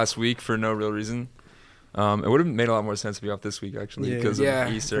last week for no real reason. It would have made a lot more sense to be off this week actually because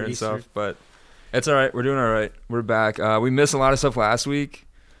of Easter and stuff. But it's all right. We're doing all right. We're back. We missed a lot of stuff last week.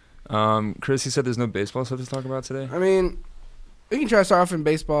 Chris, you said there's no baseball stuff to talk about today. I mean, we can try to start off in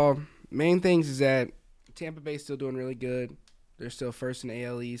baseball. Main things is that Tampa Bay's still doing really good. They're still first in the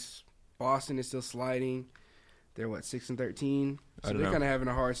AL East. Boston is still sliding. They're 6-13. So they're kind of having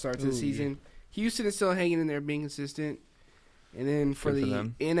a hard start to the season. Houston is still hanging in there, being consistent. And then for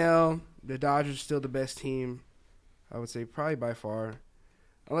the NL, the Dodgers are still the best team. I would say probably by far,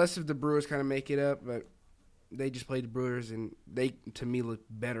 unless if the Brewers kind of make it up. But they just played the Brewers, and they to me look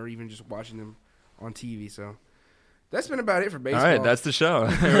better even just watching them on TV. So that's been about it for baseball. All right, that's the show.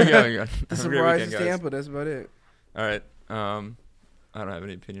 Here we go. The surprise is Tampa. That's about it. All right. I don't have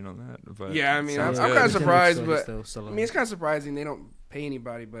any opinion on that. But yeah, I mean, I'm kind of surprised, but I mean, it's kind of surprising they don't pay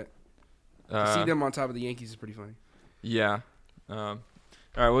anybody, but to see them on top of the Yankees is pretty funny. Yeah. All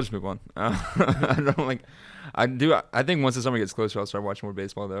right, we'll just move on. I think once the summer gets closer, I'll start watching more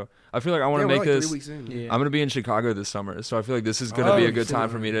baseball, though. I feel like I want to make this. 3 weeks in. I'm going to be in Chicago this summer, so I feel like this is going to be a good time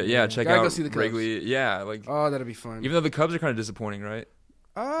for me to check out go see the Cubs. Wrigley. Yeah, that'll be fun. Even though the Cubs are kind of disappointing, right?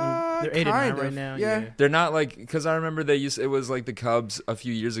 They're 8-9 right now. Yeah, they're not because I remember it was like the Cubs a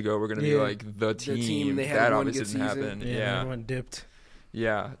few years ago were going to be like the team. They had that one obviously didn't happen. Yeah, everyone dipped.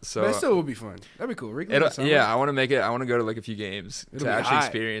 Yeah, so but it still will be fun. That'd be cool. I want to make it. I want to go to a few games to actually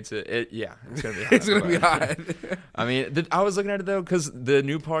experience it. It's gonna be hot. It's gonna be hot. I mean, I was looking at it though because the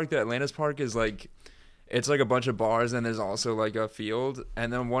new park, the Atlantis Park, is it's a bunch of bars and there's also a field,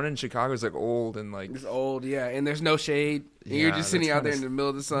 and then one in Chicago is old and it's old, and there's no shade. And you're just sitting out there in the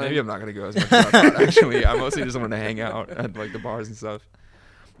middle of the sun. Maybe I'm not gonna go as much as I thought. Actually, I mostly just want to hang out at the bars and stuff.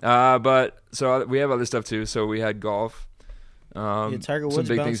 But so we have other stuff too. So we had golf. Tiger Woods some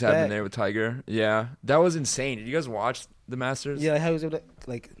big things happened back. there with Tiger. Yeah, that was insane. Did you guys watch the Masters? Yeah, how was it?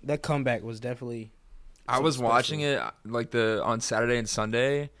 That comeback was definitely. I was watching it on Saturday and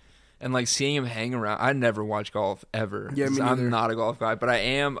Sunday, and seeing him hang around. I never watch golf ever. Yeah, me neither. I'm not a golf guy, but I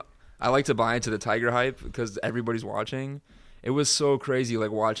am. I like to buy into the Tiger hype because everybody's watching. It was so crazy,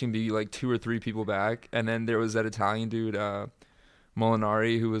 watching be 2 or 3 people back, and then there was that Italian dude.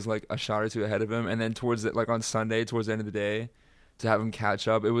 Molinari, who was a shot or two ahead of him, and then towards on Sunday, towards the end of the day, to have him catch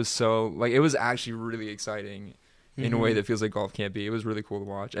up, it was so it was actually really exciting in a way that feels like golf can't be. It was really cool to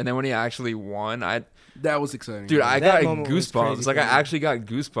watch, and then when he actually won, that was exciting, dude. I got goosebumps. I actually got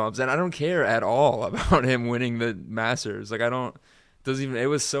goosebumps, and I don't care at all about him winning the Masters. It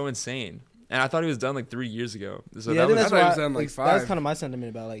was so insane. And I thought he was done 3 years ago. So yeah, that's why he was done 5. That was kind of my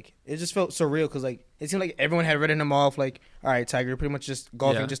sentiment about it just felt surreal because it seemed like everyone had written him off all right, Tiger, pretty much just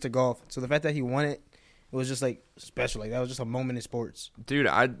golfing just to golf. So the fact that he won it was just special. That was just a moment in sports. Dude,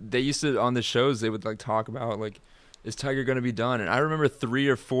 they used to on the shows they would talk about is Tiger going to be done? And I remember 3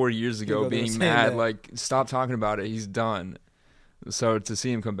 or 4 years ago being mad stop talking about it. He's done. So to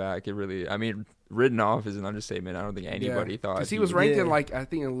see him come back, it really written off is an understatement. I don't think anybody thought. Because he was ranked in I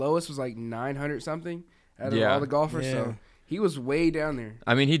think the lowest was 900 something out of all the golfers. Yeah. So he was way down there.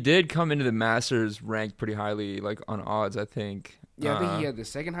 He did come into the Masters ranked pretty highly, on odds, I think. Yeah, I think he had the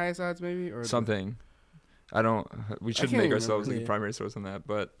second highest odds maybe. Or something. We shouldn't make ourselves the primary source on that.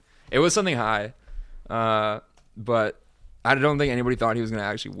 But it was something high. But I don't think anybody thought he was going to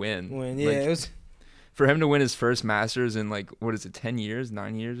actually win. It was... For him to win his first Masters in 10 years,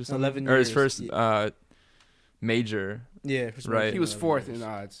 9 years or something? 11 years. Or his first major. Yeah. Right. He was 4th in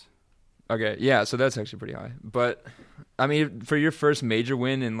odds. Okay, yeah, so that's actually pretty high. But, for your first major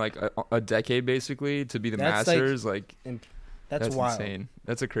win in a decade basically to be the Masters, that's wild. Insane.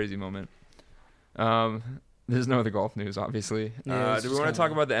 That's a crazy moment. There's no other golf news, obviously. Yeah, do we want to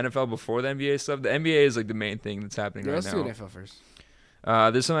talk about the NFL before the NBA stuff? The NBA is the main thing that's happening right now. Let's do NFL first.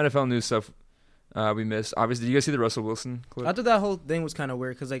 There's some NFL news stuff. We missed. Obviously, did you guys see the Russell Wilson clip? I thought that whole thing was kind of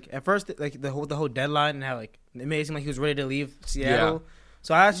weird because, at first, the whole deadline and how it made it seem like he was ready to leave Seattle. Yeah.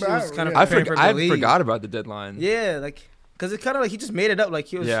 So I actually was kind of I forgot about the deadline. Yeah, because it's kind of he just made it up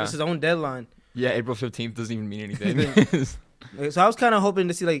he was just his own deadline. Yeah, April 15th doesn't even mean anything. So I was kind of hoping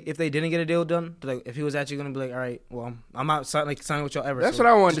to see if they didn't get a deal done, if he was actually going to be all right, well, I'm not signing with y'all ever. That's what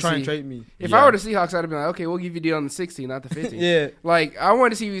I wanted to see. Try and trade me. If I were the Seahawks, I'd have been okay, we'll give you a deal on the 16th, not the 15th. Yeah. I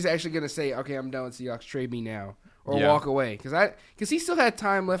wanted to see if he's actually going to say, okay, I'm done with Seahawks, trade me now, or walk away, because he still had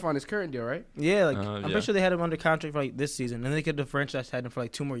time left on his current deal, right? Yeah, I'm pretty sure they had him under contract for this season, and they could have franchise had him for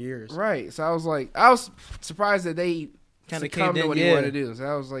 2 more years. Right. So I was surprised that they kind of came to what he wanted to do. So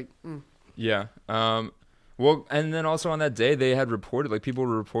I was like, Yeah. Well, and then also on that day, they had reported, people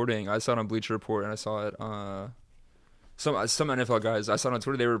were reporting. I saw it on Bleacher Report, and I saw it, some NFL guys, I saw it on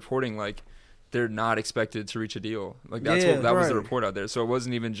Twitter, they were reporting, they're not expected to reach a deal. Like that was the report out there. So it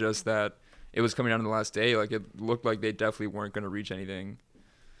wasn't even just that it was coming down to the last day. Like it looked like they definitely weren't going to reach anything.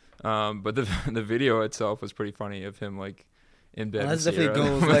 But the video itself was pretty funny of him like in bed. That's definitely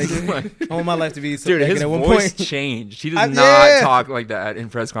goes like I want my life to be so dude. His at one voice point. changed. He does not talk like that in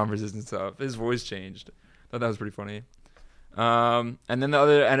press conferences and stuff. His voice changed. I thought that was pretty funny. And then the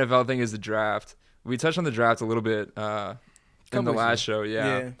other NFL thing is the draft. We touched on the draft a little bit in the last show.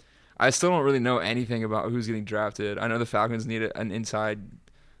 Yeah. I still don't really know anything about who's getting drafted. I know the Falcons need an inside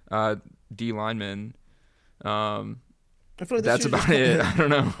D lineman. I feel like that's about it. I don't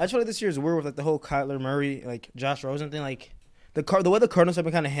know. I feel like this year is weird with like the whole Kyler Murray, like Josh Rosen thing. Like the way the Cardinals have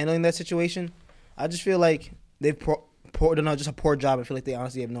been kind of handling that situation, I just feel like they've done just a poor job. I feel like they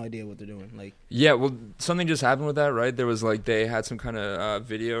honestly have no idea what they're doing. Like yeah, well, something just happened with that, right? There was like they had some kind of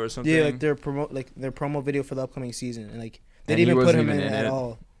video or something. Yeah, like their promo video for the upcoming season, and like they didn't even put him in at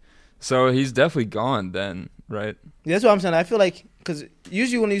all. So he's definitely gone then, right? Yeah, that's what I'm saying. I feel like because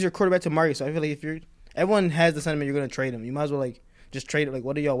usually when you use your quarterback to market, so I feel like if everyone has the sentiment you're going to trade him, you might as well like just trade it. Like,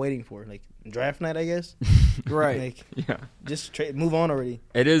 what are y'all waiting for? Like draft night, I guess. Right. Like, yeah. Just move on already.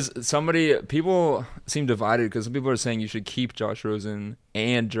 It is people seem divided because some people are saying you should keep Josh Rosen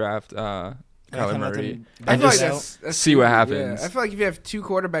and draft Kyler Murray and just see what happens. Yeah. I feel like if you have two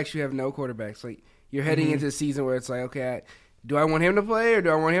quarterbacks, you have no quarterbacks. Like you're heading into a season where it's like, okay, do I want him to play or do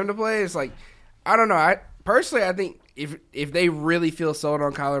I want him to play? It's like, I don't know. I think if they really feel sold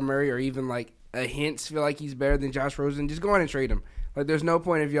on Kyler Murray or even like a hint feel like he's better than Josh Rosen, just go on and trade him. Like there's no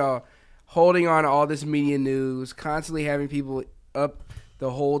point of y'all holding on to all this media news, constantly having people up the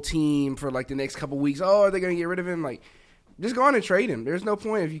whole team for like the next couple weeks. Oh, are they going to get rid of him? Like, just go on and trade him. There's no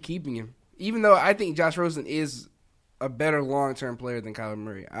point of you keeping him. Even though I think Josh Rosen is a better long-term player than Kyler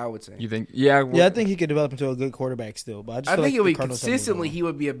Murray, I would say. You think? Yeah. Yeah, I think he could develop into a good quarterback still. But I think it would be consistently he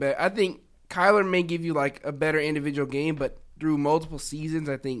would be a better. I think Kyler may give you like a better individual game, but through multiple seasons,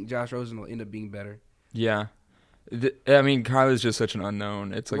 I think Josh Rosen will end up being better. Yeah. I mean, Kyler's just such an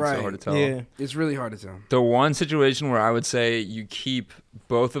unknown. It's like so hard to tell. Yeah, it's really hard to tell. The one situation where I would say you keep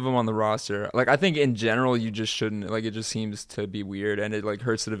both of them on the roster, like I think in general you just shouldn't. Like it just seems to be weird, and it like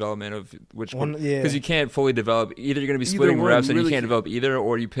hurts the development of which one because you can't fully develop. Either you're going to be splitting reps and you can't develop either,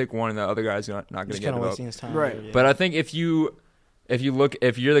 or you pick one and the other guy's not going to get developed. His time right. Yeah. But I think if you're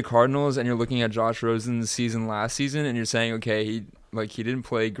the Cardinals and you're looking at Josh Rosen's season last season and you're saying, okay, he didn't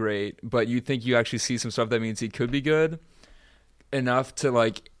play great, but you think you actually see some stuff that means he could be good enough to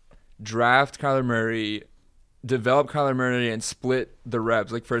like draft Kyler Murray, develop Kyler Murray and split the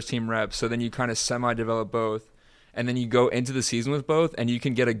reps, like first team reps. So then you kind of semi-develop both. And then you go into the season with both and you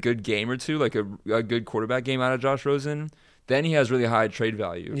can get a good game or two, like a good quarterback game out of Josh Rosen. Then he has really high trade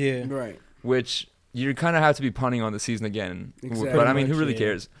value. Yeah. Right. Which you kind of have to be punting on the season again. Exactly. But I mean, who really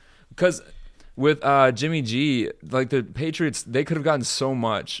cares? Because with Jimmy G, like the Patriots, they could have gotten so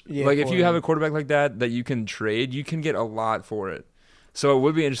much. Like if you have a quarterback like that you can trade, you can get a lot for it. So it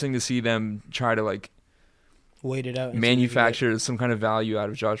would be interesting to see them try to like wait it out, manufacture some kind of value out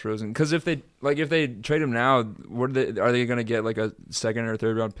of Josh Rosen. Because if they trade him now, are they going to get like a second or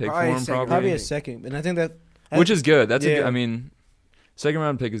third round pick for him? Probably a second, and I think which is good. That's second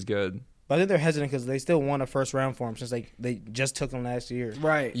round pick is good. But I think they're hesitant because they still want a first round for him since like they just took him last year.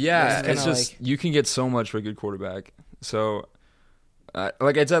 Right. Yeah, it's just you can get so much for a good quarterback. So,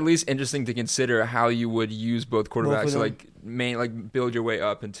 it's at least interesting to consider how you would use both quarterbacks to build your way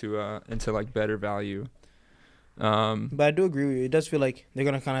up into like better value. But I do agree with you. It does feel like they're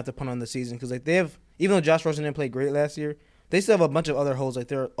gonna kind of have to punt on the season because like they have, even though Josh Rosen didn't play great last year, they still have a bunch of other holes. Like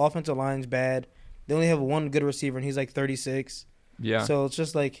their offensive line's bad. They only have one good receiver and he's like 36. Yeah. So it's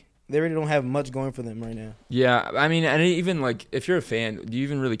just like they really don't have much going for them right now. Yeah, I mean, and even like if you're a fan, do you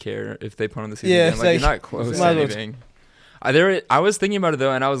even really care if they punt on the season? Yeah, again? Like you're not close to anything. I was thinking about it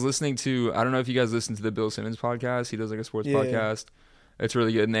though, and I was listening to. I don't know if you guys listen to the Bill Simmons podcast. He does like a sports podcast. It's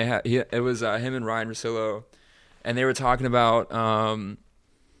really good, and it was him and Ryan Russillo, and they were talking about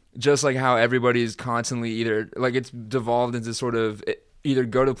just like how everybody's constantly either like it's devolved into sort of either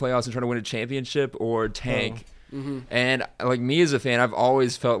go to the playoffs and try to win a championship or tank. Mm-hmm. And like me as a fan, I've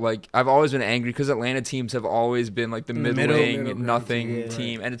always been angry because Atlanta teams have always been like the middling nothing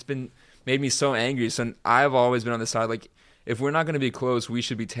team, and it's been made me so angry. So I've always been on the side like if we're not going to be close, we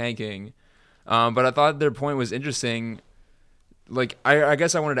should be tanking. But I thought their point was interesting. Like I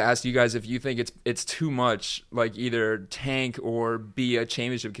guess I wanted to ask you guys if you think it's too much, like either tank or be a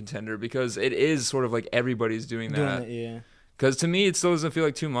championship contender, because it is sort of like everybody's doing that. Because to me, it still doesn't feel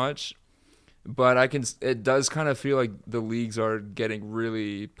like too much. But it does kind of feel like the leagues are getting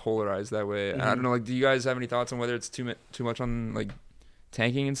really polarized that way. Mm-hmm. I don't know, like, do you guys have any thoughts on whether it's too much on like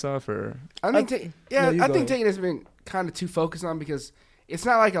tanking and stuff, or I think No, I think taking has been kind of too focused on because it's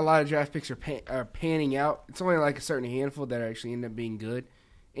not like a lot of draft picks are panning out. It's only like a certain handful that actually end up being good,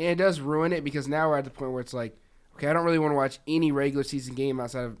 and it does ruin it because now we're at the point where it's like, okay, I don't really want to watch any regular season game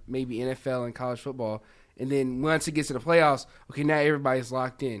outside of maybe NFL and college football, and then once it gets to the playoffs, okay, now everybody's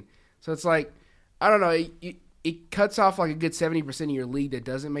locked in. So it's like, I don't know, it cuts off like a good 70% of your league that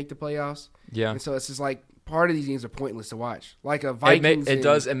doesn't make the playoffs. yeah. And so it's just like part of these games are pointless to watch. Like a Vikings.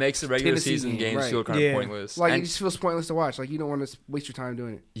 It makes the regular Tennessee season game, games right. feel kind of pointless. Like And- it just feels pointless to watch. Like you don't want to waste your time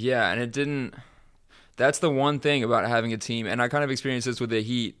doing it. Yeah, and it didn't. That's the one thing about having a team, and I kind of experienced this with the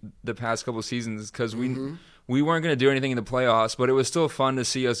Heat the past couple seasons because we weren't going to do anything in the playoffs, but it was still fun to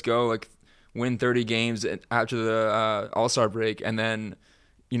see us go like win 30 games after the All-Star break, and then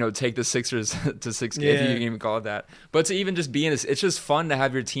take the Sixers to 6 games. Yeah. You can even call it that. But to even just be in this, it's just fun to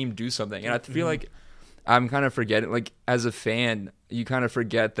have your team do something, and I feel like I'm kind of forgetting. Like as a fan, you kind of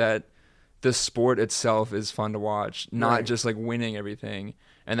forget that the sport itself is fun to watch, not Right. just like winning everything.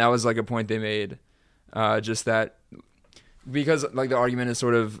 And that was like a point they made. Just that because like the argument is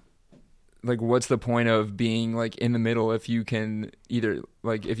sort of like what's the point of being like in the middle if you can either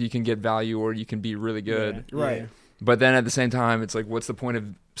like if you can get value or you can be really good. Yeah. Right. But then at the same time it's like what's the point of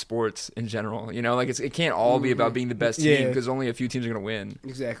sports in general? Like it can't all be about being the best team Yeah. because only a few teams are going to win.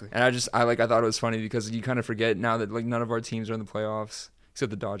 Exactly. And I thought it was funny because you kind of forget now that like none of our teams are in the playoffs except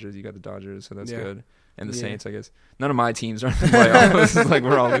the Dodgers. You got the Dodgers, so that's Yeah. good. And the Yeah. Saints, I guess. None of my teams are in the playoffs. It's like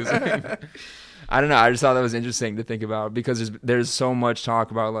we're all losing. I don't know. I just thought that was interesting to think about because there's so much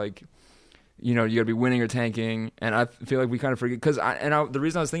talk about like, you got to be winning or tanking, and I feel like we kind of forget because the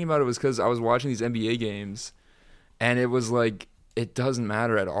reason I was thinking about it was because I was watching these NBA games, and it was like it doesn't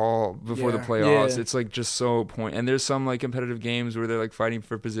matter at all before the Yeah. playoffs. Yeah. It's like just so point. And there's some like competitive games where they're like fighting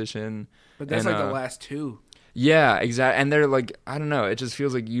for position. But that's And, like the last two. Yeah, exactly. And they're like, I don't know. It just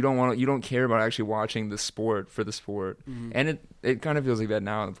feels like you don't care about actually watching the sport for the sport, and it kind of feels like that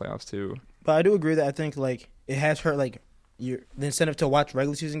now in the playoffs too. But I do agree that I think like it has hurt like the incentive to watch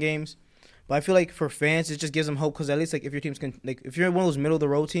regular season games. But I feel like for fans, it just gives them hope because at least like if your teams can like if you're one of those middle of the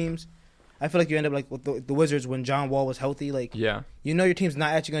road teams, I feel like you end up like with the Wizards when John Wall was healthy. Like Yeah, your team's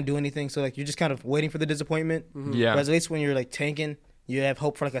not actually gonna do anything, so like you're just kind of waiting for the disappointment. yeah, Whereas at least when you're like tanking, you have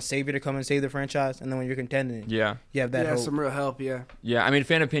hope for like a savior to come and save the franchise, and then when you're contending, yeah. you have that Yeah, hope. some real help. Yeah. Yeah, I mean,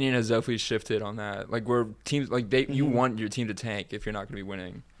 fan opinion has definitely shifted on that. Like, where teams like you want your team to tank if you're not going to be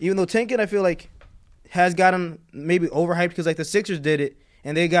winning. Even though tanking, I feel like has gotten maybe overhyped because like the Sixers did it,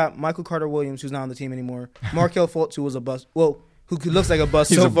 and they got Michael Carter Williams, who's not on the team anymore, Markelle Fultz, who was a bust. Well, who looks like a bust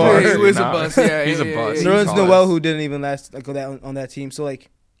He's so a far. bust. He was a Nah. bust. Yeah, He's a yeah, bust. yeah, Nerlens Call Noel, us. who didn't even last like on that team. So like,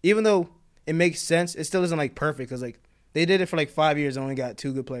 even though it makes sense, it still isn't like perfect because like they did it for like 5 years and only got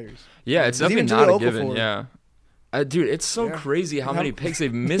 2 good players. Yeah, it's Even definitely not a Jahlil given. Okafor. Yeah, dude, it's so Yeah. crazy how many picks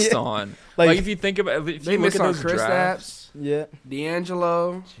they've missed Yeah. on. Like- Like, if you think about, if They you look missed at on those Chris drafts, Yeah,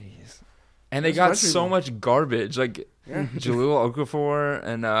 D'Angelo. and they There's a got bunch of so people. much garbage, like Yeah. Jahlil Okafor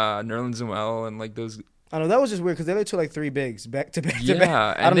and Nerlens Noel, and like those. I know that was just weird because they only took like 3 bigs back to back to back.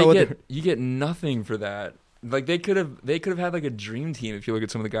 Yeah, I don't and know what you get nothing for that. Like they could have had like a dream team if you look at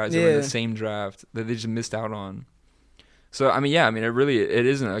some of the guys that were in Yeah. the same draft that they just missed out on. So I mean, it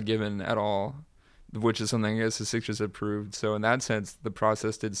isn't a given at all, which is something I guess the Sixers have proved. So in that sense, the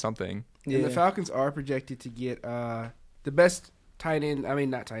process did something. Yeah. And the Falcons are projected to get the best tight end. I mean,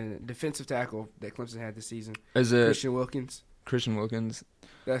 not tight end, defensive tackle that Clemson had this season. Is it Christian Wilkins. Christian Wilkins?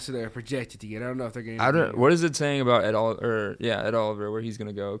 That's who they're projected to get. I don't know if they're getting. I don't. What is it saying about Ed Oliver where he's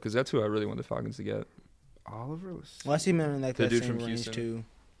gonna go? Because that's who I really want the Falcons to get. Oliver was. Well, I see him in like The that dude same from range Houston. too.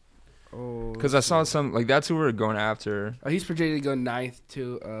 Oh, Because I saw some like that's who we're going after. Oh, he's projected to go 9th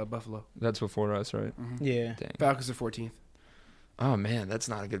to Buffalo. That's before us, right? Yeah. Dang. Falcons are 14th. Oh man, that's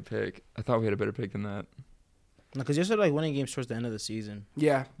not a good pick. I thought we had a better pick than that. No, because you're sort of like winning games towards the end of the season.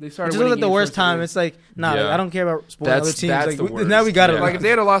 Yeah, they It's started. just winning like the games worst towards time. end. It's like, nah, Yeah. like, I don't care about spoiling other teams. That's Like, the now we worst. got it. Yeah. Like if they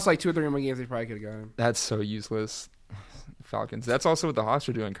had lost like 2 or 3 more games, they probably could have got him. That's so useless. Falcons. That's also what the Hawks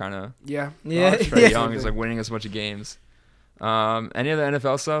are doing, kind of. Yeah, Yeah. Trey Yeah. Young is like winning us a bunch of games. Any other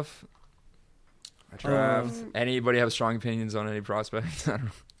NFL stuff? Draft. Anybody have strong opinions on any prospects? I don't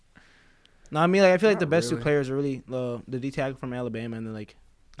know. No, I mean, like, I feel like the Not best really. 2 players are really the D tackle from Alabama and then like.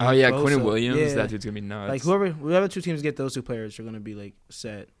 Oh yeah, Bosa. Quentin Williams. Yeah. That dude's gonna be nuts. Like whoever 2 teams get those 2 players are gonna be like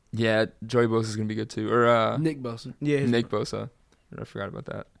set. Yeah, Joey Bosa's gonna be good too. Or Nick Bosa. Yeah, Nick Bosa. I forgot about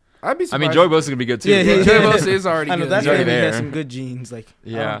that. I'd be I surprised. mean, Joey Bosa's gonna be good too. Yeah, but- Joey Bosa is already I know good. that He's already family has there. some good genes. Like,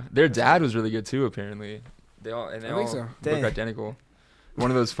 Yeah, their dad was really good too. Apparently, they all I think all so. look Dang. identical. One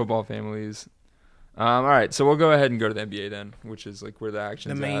of those football families. All right, so we'll go ahead and go to the NBA then, which is like where the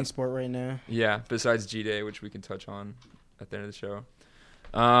action's the main at. sport right now. Yeah, besides G-Day, which we can touch on at the end of the show.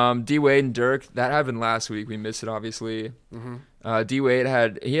 D Wade and Dirk, that happened last week. We missed it, obviously. D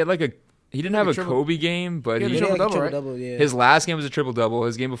Wade he didn't have a Kobe game, but he had a triple-double, right? His last game was a triple-double.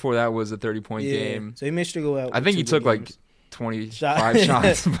 His game before that was a 30-point game. So he managed to go out. I think he took like 25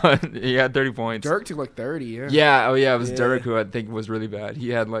 shots, but he had 30 points. Dirk took like 30, yeah. Yeah, it was Dirk who I think was really bad. He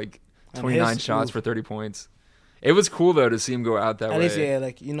had like 29 shots for 30 points. It was cool, though, to see him go out that way. At least,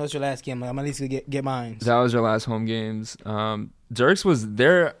 like, it's your last game. Like, I'm at least going to get mine. That was their last home games. Dirk's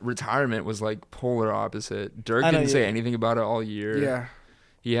their retirement was like polar opposite. Dirk didn't say anything about it all year. Yeah.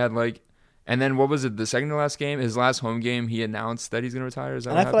 He had like, and then what was it? The second to last game, his last home game, he announced that he's gonna retire. Is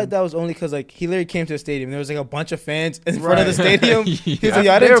that? And I feel like that was only because like he literally came to the stadium. There was like a bunch of fans in front of the stadium. He was like,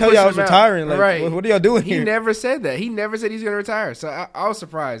 "I didn't tell you I was retiring. Like, what are y'all doing here?" He never said that. He never said he's gonna retire. So I was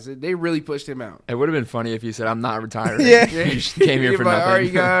surprised. They really pushed him out. It would have been funny if he said, "I'm not retiring." He just came here for nothing. All right,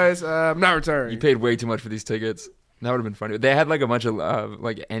 you guys, I'm not retiring. You paid way too much for these tickets. That would have been funny. They had like a bunch of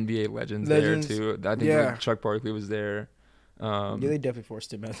like NBA legends there too. I think like, Chuck Barkley was there. They definitely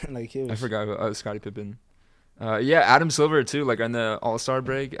forced him out. Like I forgot Scottie Pippen. Adam Silver too. Like on the All-Star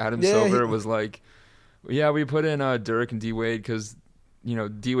break, Adam Silver was like, "Yeah, we put in Dirk and D Wade because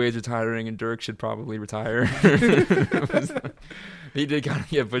D Wade's retiring and Dirk should probably retire." He did kind of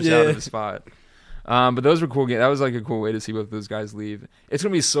get pushed out of the spot. But those were cool games. That was like a cool way to see both those guys leave. It's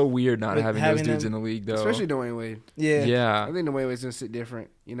gonna be so weird not having those dudes in the league, though. Especially Dwayne Wade. Yeah. I think Dwayne Wade's gonna sit different.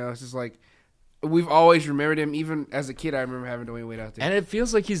 It's just like we've always remembered him. Even as a kid, I remember having Dwayne Wade out there. And it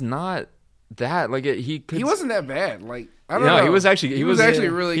feels like he's not that. Like he wasn't that bad. Like I don't know. No, he was actually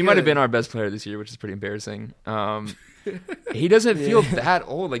really. He might have been our best player this year, which is pretty embarrassing. He doesn't feel that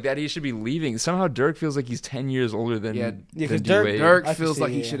old, like that he should be leaving. Somehow Dirk feels like he's 10 years older than Dirk feels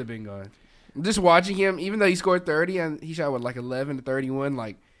like he should have been gone. Just watching him, even though he scored 30 and he shot like 11 to 31,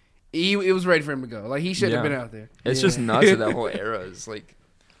 like it was ready for him to go. Like he shouldn't have been out there. It's just nuts that that whole era is like.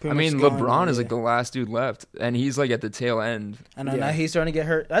 LeBron is like the last dude left, and he's like at the tail end. I know now he's starting to get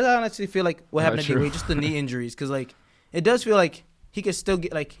hurt. I honestly feel like what happened to D Wade, just the knee injuries, because like it does feel like he could still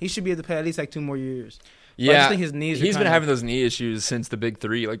get he should be able to play at least like 2 more years. Yeah, I just think his knees. He's been having those knee issues since the big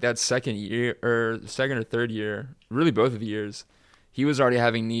 3, like that second or third year, really both of the years. He was already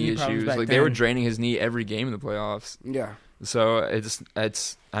having knee issues. Like they were draining his knee every game in the playoffs. Yeah. So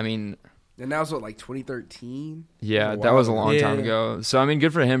it's. I mean. And that was like 2013. Yeah, that was a long time ago. So I mean,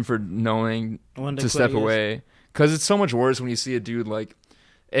 good for him for knowing to step away, because it's so much worse when you see a dude like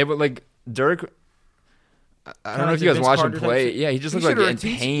Dirk. I don't know if you guys watch him play. Yeah, he just looked like in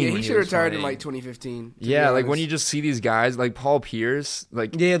pain. Yeah, he should have retired in like 2015. Yeah, like when you just see these guys like Paul Pierce,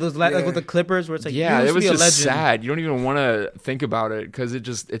 like those like with the Clippers, where it's like it was just sad. You don't even want to think about it because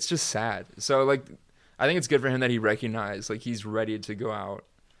it's just sad. So like, I think it's good for him that he recognized like he's ready to go out.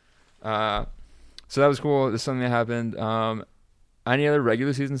 So that was cool. There's something that happened. Any other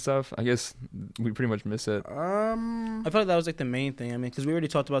regular season stuff? I guess we pretty much missed it. I felt like that was like the main thing. I mean, because we already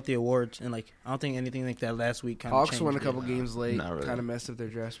talked about the awards, and like I don't think anything like that last week kind of changed. Hawks won a couple games late, kind of messed up their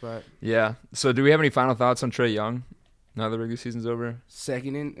draft spot. Yeah. So do we have any final thoughts on Trae Young now that the regular season's over?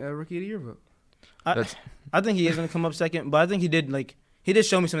 Second in Rookie of the Year vote. I think he is going to come up second, but I think he did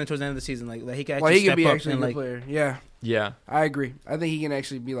show me something towards the end of the season, like that he can actually step up and like player. Yeah, I agree. I think he can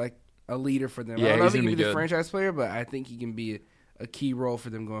actually be like a leader for them. Yeah, I don't know if he can be the franchise player, but I think he can be a key role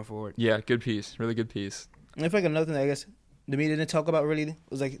for them going forward. Yeah, good piece. Really good piece. And I feel like another thing that I guess the media didn't talk about really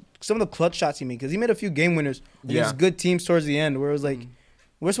was like some of the clutch shots he made, because he made a few game winners against good teams towards the end, where it was like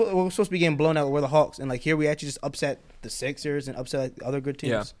we're supposed to be getting blown out. We're the Hawks, and like here we actually just upset the Sixers and upset like other good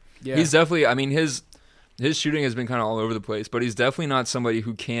teams. Yeah. He's definitely. I mean, his shooting has been kind of all over the place, but he's definitely not somebody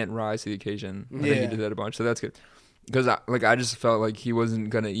who can't rise to the occasion. I think he did that a bunch, so that's good. Because I just felt like he wasn't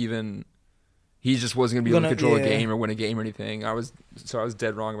gonna even. He just wasn't going to be able to control a game or win a game or anything. I was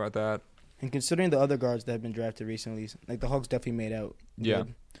dead wrong about that. And considering the other guards that have been drafted recently, like the Hawks definitely made out. Yeah.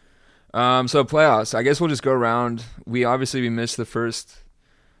 So playoffs. I guess we'll just go around. We missed the first.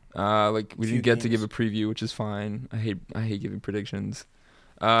 We didn't get to give a preview, which is fine. I hate giving predictions.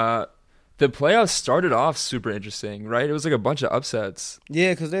 The playoffs started off super interesting, right? It was like a bunch of upsets.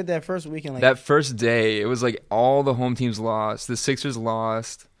 Yeah, because that first weekend, that first day, it was like all the home teams lost. The Sixers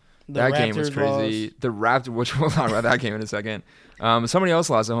lost. That game was crazy. Lost. The Raptors, which we'll talk about that game in a second. Somebody else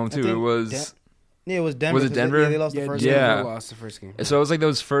lost at home too. It was Denver. Was it Denver? They lost the first game. game. Lost the first game. So it was like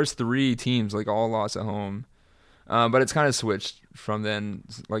those first 3 teams like all lost at home. But it's kind of switched from then.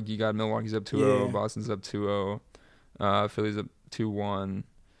 Like you got Milwaukee's up 2-0, Boston's up 2-0, Philly's up 2-1.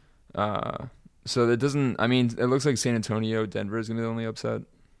 So that doesn't. I mean, it looks like San Antonio, Denver is gonna be the only upset.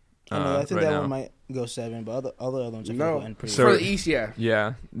 I think that one might go 7, but other ones are going to end pretty for the East, yeah.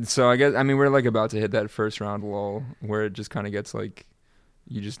 Yeah. So I guess we're like about to hit that first round lull where it just kind of gets like,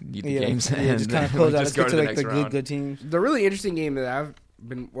 you just need the games to yeah, end. just kind of close out. Just Let's go get to to the like next the round. good teams. The really interesting game that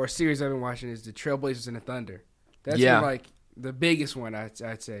series I've been watching is the Trailblazers and the Thunder. That's Yeah. been like the biggest one,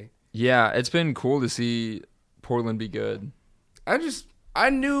 I'd say. Yeah, it's been cool to see Portland be good. I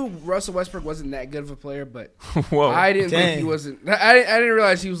knew Russell Westbrook wasn't that good of a player, but Whoa. I didn't think Dang. he wasn't. I didn't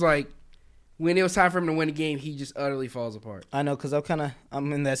realize he was like, when it was time for him to win a game, he just utterly falls apart. I know, because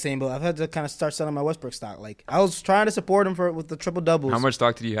I'm in that same boat. I've had to kind of start selling my Westbrook stock. Like, I was trying to support him with the triple doubles. How much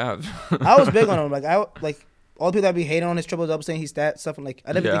stock did you have? I was big on him. Like all the people that be hating on his triple double, saying he's stat stuff. And like,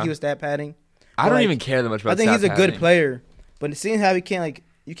 I didn't Yeah. think he was stat padding. I don't like, even care that much about I think he's a stat good padding. player, but seeing how you can't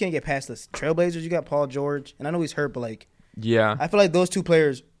get past the Trailblazers. You got Paul George, and I know he's hurt, but like, Yeah. I feel like those two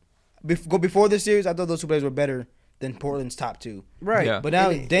players before this series, I thought those two players were better than Portland's top two. Right. Yeah. But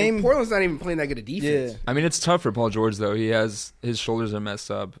now And Dame, Portland's not even playing that good a defense. yeah, I mean, it's tough for Paul George, though. His shoulders are messed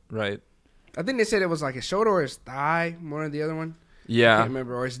up, right? I think they said it was like his shoulder or his thigh, one or the other one. I Yeah. can't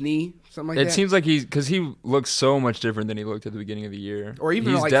remember, or his knee, something like It that. seems like because he looks so much different than he looked at the beginning of the year. Or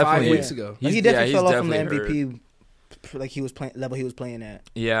even He's like 5 definitely- weeks ago. like he definitely he's fell off from the definitely MVP. Like he was playing level he was playing at.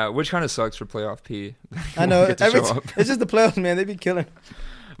 Yeah, which kind of sucks for playoff P. I know. Get to show up. It's just the playoffs, man. They be killing.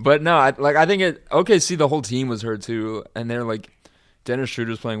 But no, I think OKC, the whole team was hurt too, and they're like, Dennis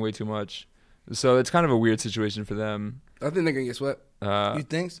Schroeder's playing way too much, so it's kind of a weird situation for them. I think they're gonna get swept. You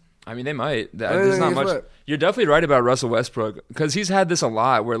think? I mean, they might. I think There's they're not gonna get much. swept. You're definitely right about Russell Westbrook because he's had this a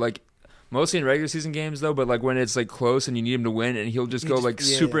lot, where like mostly in regular season games though, but like when it's like close and you need him to win, and he'll just go like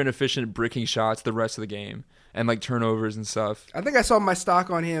super inefficient bricking shots the rest of the game and like turnovers and stuff. I think I saw my stock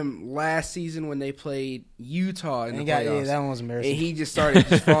on him last season when they played Utah in the playoffs. that one was embarrassing. And he just started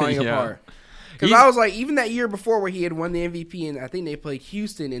just falling Yeah. apart. Because I was like, even that year before where he had won the MVP, and I think they played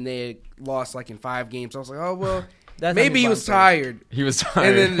Houston and they had lost like in 5 games. I was like, oh, well, maybe he was tired. He was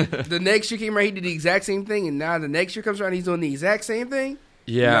tired. And then the next year came around, he did the exact same thing. And now the next year comes around, he's doing the exact same thing.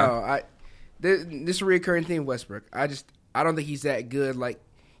 yeah. No, this is a recurring thing with Westbrook. I don't think he's that good. Like,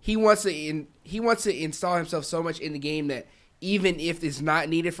 he wants to install himself so much in the game that even if it's not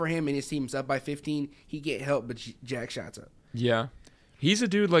needed for him and his team's up by 15, he can't help but jack shots up. Yeah. He's a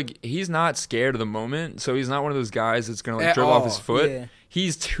dude, like, he's not scared of the moment, so he's not one of those guys that's going to, like, At dribble off all. his foot. Yeah.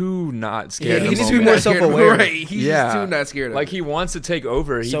 He's too not scared of he the needs to be moment. more self-aware. Right. He's just too not scared of Like, it. he wants to take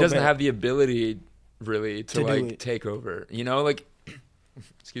over. He So doesn't bad. have the ability, really, to do like, it. take over. You know, like,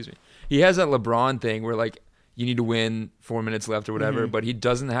 excuse me. He has that LeBron thing where, like, you need to win 4 minutes left or whatever, but he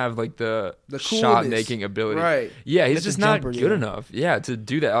doesn't have, like, the coolness. shot-making ability. Right. Yeah, he's That's just a not jumper, good yeah. enough. Yeah, to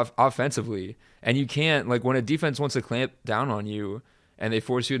do that offensively. And you can't, like, when a defense wants to clamp down on you and they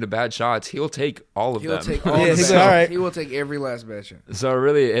force you into bad shots, he'll take all of He'll them. take all Yeah, the he's bad all shots. right. He will take every last bad shot. So it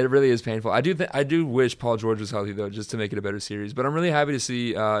really is painful. I do wish Paul George was healthy though, just to make it a better series. But I'm really happy to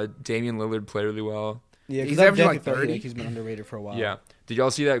see Damian Lillard play really well. Yeah, He's because averaging I've like felt 30. like he's been underrated for a while. Yeah. Did y'all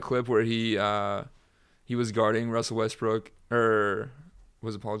see that clip where he was guarding Russell Westbrook, or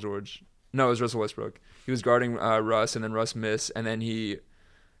was it Paul George? No, it was Russell Westbrook. He was guarding Russ, and then Russ missed, and then he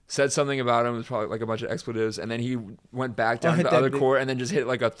said something about him. It was probably like a bunch of expletives, and then he went back down to hit the that other big- court and then just hit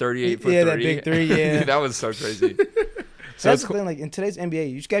like a 38-foot Yeah, three. that big three, yeah. That was so crazy. So That's it's the thing. Like in today's NBA,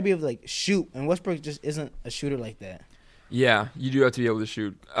 you just gotta be able to like shoot, and Westbrook just isn't a shooter like that. Yeah, you do have to be able to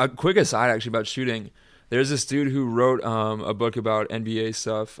shoot. A quick aside, actually, about shooting. There's this dude who wrote a book about NBA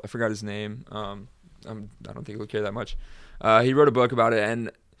stuff. I forgot his name. I don't think he'll care that much. He wrote a book about it,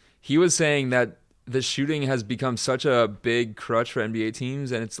 and he was saying that the shooting has become such a big crutch for NBA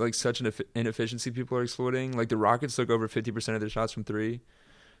teams, and it's like such an inefficiency people are exploiting. Like the Rockets took over 50% of their shots from three,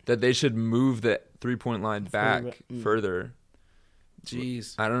 that they should move the 3-point line back further.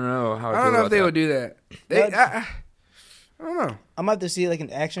 Jeez. I don't know how. I don't know if they would do that. I don't know. I'm about to see it like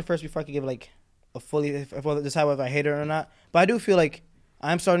in action first before I can give like a fully if I decide whether I hate it or not. But I do feel like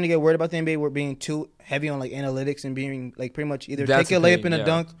I'm starting to get worried about the NBA. We're being too heavy on like analytics and being like pretty much either That's take a the layup thing, in a yeah.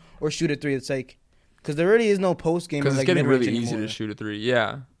 dunk or shoot a three. It's like because there really is no post game. Because it's like, getting mid-range really easy anymore. to shoot a three.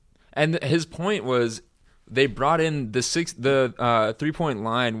 Yeah, and his point was they brought in the 3-point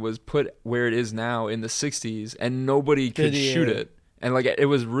line was put where it is now in the 60s, and nobody could shoot it. And like it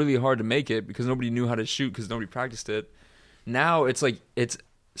was really hard to make it because nobody knew how to shoot because nobody practiced it. Now it's like it's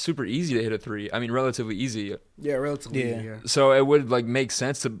super easy to hit a three. I mean, relatively easy. Yeah, relatively. Yeah. Yeah. So it would like make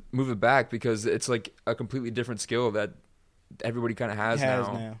sense to move it back because it's like a completely different skill that everybody kind of has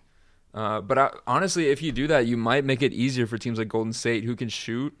now. But honestly, if you do that, you might make it easier for teams like Golden State who can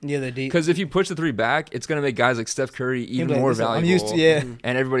shoot. Yeah, the deep. Because if you push the three back, it's going to make guys like Steph Curry even like, more listen, valuable. I'm used to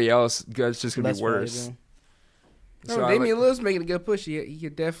And everybody else, it's just going to Less be worse. valuable. No, Damian Lillard's making a good push. He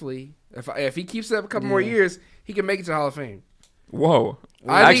could definitely, if he keeps it up a couple more years, he can make it to the Hall of Fame. Whoa.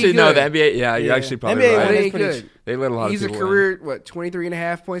 I think Actually, he no. could. The NBA. Yeah, you're actually probably NBA I right. think he That's pretty- could. They let a lot He's of a people career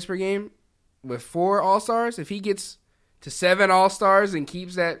 23.5 points per game with 4 All-Stars. If he gets to 7 All-Stars and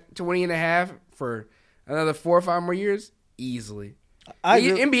keeps that 20.5 for another 4 or 5 more years, easily. I The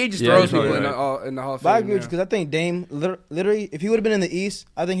agree, NBA just Yeah, throws you're people probably in the Hall of but I Fame. agree with you now. because I think Dame literally, if he would have been in the East,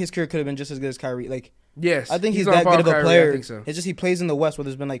 I think his career could have been just as good as Kyrie. Like, Yes, I think he's on that par good of with a Kyrie, player. I think so. It's just he plays in the West where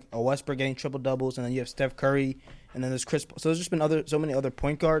there's been like a Westbrook getting triple doubles, and then you have Steph Curry, and then there's Chris. So there's just been so many other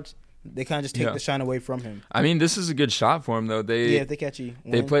point guards. They kind of just take Yeah. the shine away from him. I mean, this is a good shot for him though. Yeah, if they catch you.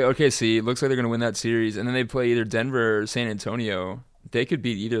 They play OKC. It looks like they're going to win that series, and then they play either Denver or San Antonio. They could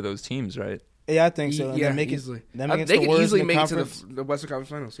beat either of those teams, right? Yeah, I think so. And Yeah, then make easily. it. Them They against the could Warriors easily in the make it to conference. the Western Conference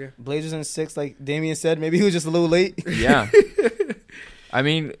Finals. Yeah, Blazers in 6, like Damian said. Maybe he was just a little late. Yeah. I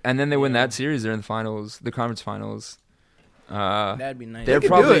mean, and then they win that series. They're in the finals, the conference finals. That'd be nice. They're They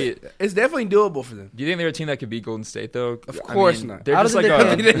could probably. do it. It's definitely doable for them. Do you think they're a team that could beat Golden State though? Of course not. They're I don't just think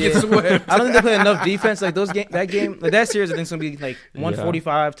like they a. play- They get swept. I don't think they play enough defense. Like that series, I think it's gonna be like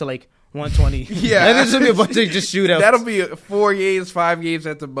 145 to like 120. Yeah. I think it's gonna be a bunch of just shootouts. That'll be 4 games, 5 games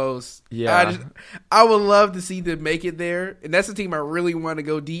at the most. Yeah. I would love to see them make it there, and that's a team I really want to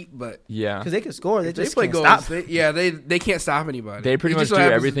go deep. But Yeah. because they can score. They if they just play can't Golden stop. State, yeah, they can't stop anybody. They pretty It much just do so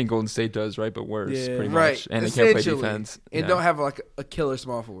happens- everything Golden State does, right? But worse, Yeah. pretty right, much. And they can't play essentially. defense. and Yeah. don't have like a killer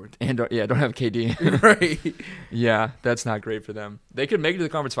small forward. And don't have KD. Right. Yeah, that's not great for them. They could make it to the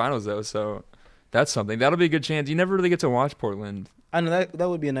conference finals though, so that's something. That'll be a good chance. You never really get to watch Portland. I know that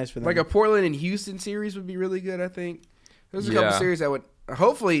would be a nice for them. Like a Portland and Houston series would be really good. I think there's a couple Yeah. series that would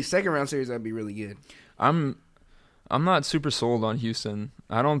hopefully second round series that would be really good. I'm not super sold on Houston.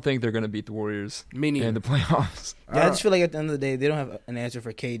 I don't think they're gonna beat the Warriors Me neither. in the playoffs. yeah, I just feel like at the end of the day, they don't have an answer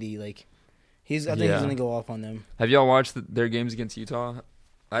for KD. Like I think he's Yeah. gonna go off on them. Have y'all watched their games against Utah?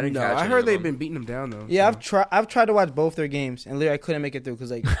 I didn't. No, catch I any heard of they've them. been beating them down though. Yeah, so. I've tried to watch both their games, and literally I couldn't make it through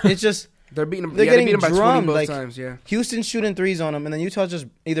because like it's just They're beating them. They're Yeah, they getting beat them by 20 drummed, both like- times. Yeah. Houston shooting threes on them, and then Utah's just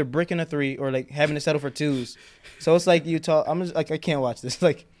either bricking a three or like having to settle for twos. So it's like Utah. I'm just like I can't watch this.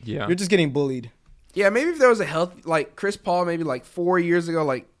 Like Yeah. you're just getting bullied. Yeah, maybe if there was a health like Chris Paul, maybe like 4 years ago,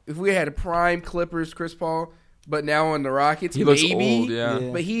 like if we had a prime Clippers Chris Paul, but now on the Rockets, He looks maybe. old. Yeah.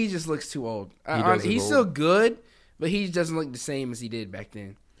 Yeah. But he just looks too old. He does look He's old. still good, but he doesn't look the same as he did back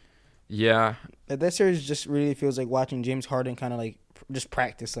then. Yeah. That series just really feels like watching James Harden kind of like just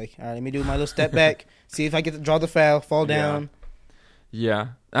practice. Like, all right, let me do my little step back, see if I get to draw the foul, fall Yeah. down. Yeah.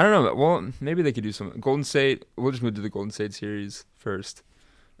 I don't know. Well, maybe they could do some. Golden State. We'll just move to the Golden State series first.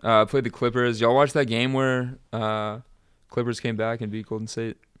 Played the Clippers. Y'all watched that game where Clippers came back and beat Golden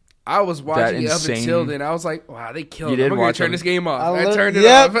State? I was watching it up insane- until then. I was like, wow, they killed You him. did I'm going watch to turn them? this game off. I lit- turned it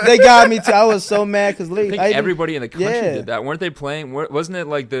yep, off. they got me too. I was so mad because I literally think everybody in the country yeah. did that. Weren't they playing? Wasn't it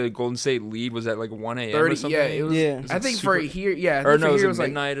like the Golden State lead was at like 1 a.m. or 30, something? yeah, it was. Yeah. I think for here, yeah, I Or think no, for it was here at it was like,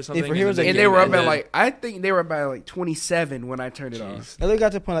 midnight or something. for here it was then like- and the they game were up at ended. like, I think they were up by like 27 when I turned it off. Jeez. I literally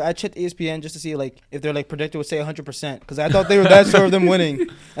got to the point like I checked ESPN just to see like if their like predictor would say 100% because I thought they were that sure of them winning,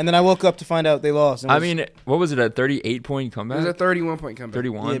 and then I woke up to find out they lost. And it I was- mean, what was it? A 38-point It comeback? was a 31-point comeback.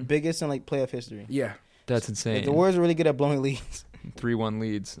 31. yeah, biggest in like playoff history. Yeah. That's Like, insane. the Warriors are really good at blowing leads. 3-1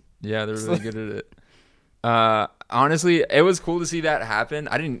 leads. Yeah, they're really good at it. Honestly, it was cool to see that happen.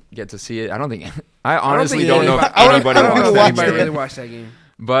 I didn't get to see it. I don't think. I honestly think don't know if anybody- anybody I don't watched think that anybody game. really watched that game.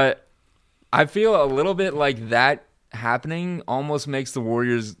 But I feel a little bit like that happening almost makes the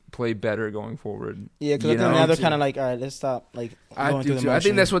Warriors play better going forward. Yeah, because You I think know? now they're kind of like, all right, let's stop like I going do through the too. I think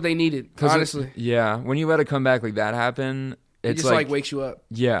motion. that's what they needed, 'Cause honestly. Yeah, when you let a comeback like that happen, It it's just like wakes you up.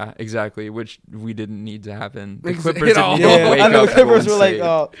 yeah, exactly, which we didn't need to happen. The Ex- Clippers at all. didn't need to Yeah, wake I know up the Clippers Golden were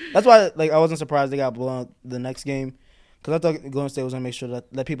like, State. that's why like I wasn't surprised they got blown out the next game because I thought Golden State was gonna make sure that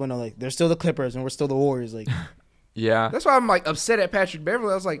let people know like they're still the Clippers and we're still the Warriors. Like, Yeah, That's why I'm like upset at Patrick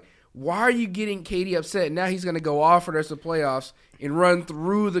Beverly. I was like, why are you getting KD upset? Now he's going to go off for the rest of the playoffs and run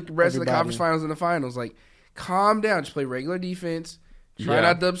through the rest of the Everybody. conference finals and the finals. Like, calm down. Just play regular defense. Try Yeah.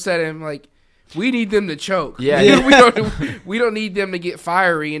 not to upset him. Like, we need them to choke. Yeah. we don't need them to get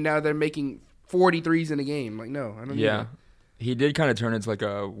fiery and now they're making 43s in a game. Like, no, I don't need yeah. that. He did kind of turn into like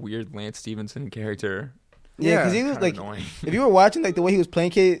a weird Lance Stevenson character. yeah, because he Kinda was like, annoying. if you were watching like the way he was playing,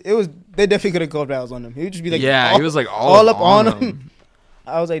 they definitely could have called fouls on him. He would just be like, yeah, all, he was like all up on him. him.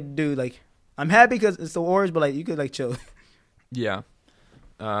 I was like, dude, like I'm happy because it's the Warriors, but like you could like chill. Yeah.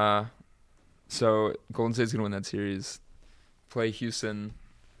 So Golden State's gonna win that series. Play Houston.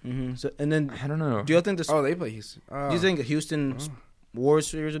 So and then I don't know. do you think this? Oh, they play Houston. Do you think Houston Warriors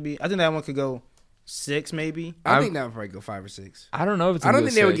series would be? I think that one could go 6 maybe. I I'm- think that would probably go 5 or 6. I don't know if it's. I don't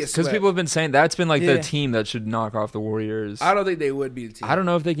think they would get because swept. people have been saying that's been like Yeah. the team that should knock off the Warriors. I don't think they would be the team. I don't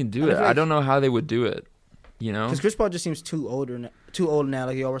know if they can do I it. feel I like- don't know how they would do it. You know, because Chris Paul just seems too old now,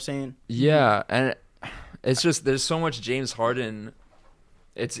 like y'all were saying. Yeah, and it's just there's so much James Harden.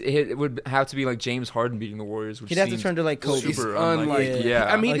 It would have to be like James Harden beating the Warriors, which He'd have to turn to like Kobe. super unlikely. unlikely. Yeah,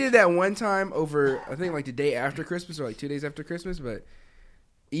 I mean, he Like- did that one time over, I think, like the day after Christmas or like 2 days after Christmas. But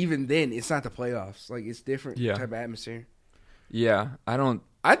even then, it's not the playoffs. Like, it's different Yeah. type of atmosphere. yeah.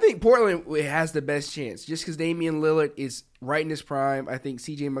 I think Portland has the best chance just because Damian Lillard is right in his prime. I think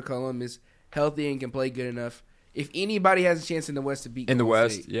CJ McCollum is healthy and can play good enough. If anybody has a chance in the West to beat In the Golden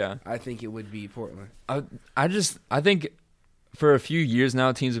West, State, yeah. I think it would be Portland. I think for a few years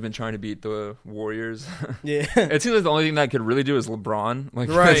now, teams have been trying to beat the Warriors. Yeah, It seems like the only thing that could really do is LeBron. Like,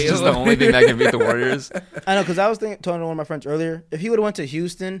 Right. that's just the only thing that can beat the Warriors. I know because I was talking to one of my friends earlier. If he would have went to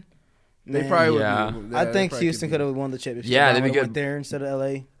Houston, They man, probably Yeah. would. I think Houston could have won the championship. Yeah, if they'd be LeBron good. went there instead of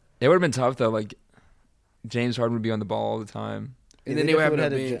LA. It would have been tough though. Like James Harden would be on the ball all the time. And Yeah, then they they would have no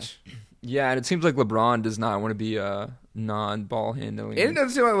definitely would've bench. Yeah, and it seems like LeBron does not want to be a non-ball handling. And it doesn't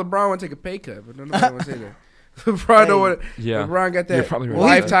seem like LeBron want to take a pay cut, but nobody want to say that. LeBron don't want. Yeah, LeBron got You're that probably right.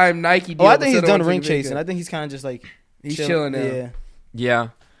 lifetime Nike deal. Oh, I but think he's still don't done wanna ring take a pay chasing. cut. I think he's kind of just like He's chilling now. Yeah, yeah,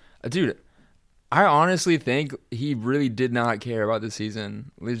 dude. I honestly think he really did not care about the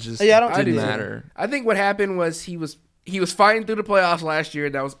season. It just Yeah, I don't- didn't I do. matter. I think what happened was he was fighting through the playoffs last year.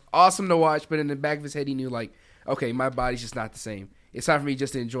 That was awesome to watch. But in the back of his head, he knew like, okay, my body's just not the same. It's time for me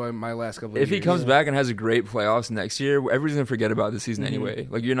just to enjoy my last couple of If years. he comes back and has a great playoffs next year, everybody's gonna forget about the season Mm-hmm. anyway.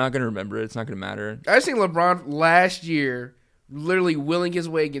 Like you're not gonna remember it. It's not gonna matter. I just think LeBron last year, literally willing his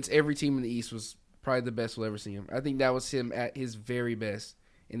way against every team in the East, was probably the best we'll ever see him. I think that was him at his very best,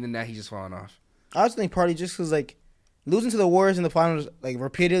 and then now he's just falling off. I also think partly just because like losing to the Warriors in the finals like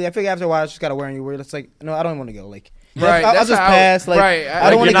repeatedly. I feel like after a while, it's just gotta wear on your word. It's like no, I don't want to go. Like Right, I'll that's just how- pass. Like right. I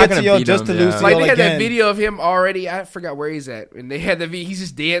don't Like, want to you're not get to gonna y'all beat just to them, lose yeah. to Like y'all they had again. that video of him already. I forgot where he's at, and they had the video. He's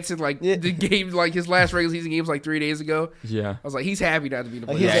just dancing like Yeah. the game, like his last regular season game was like 3 days ago. Yeah, I was like, he's happy not to be in the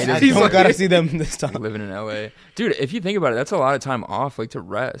Like, playoffs. he's Yeah, like, he I does. don't like- gotta see them this time. living in LA, dude. If you think about it, that's a lot of time off, like to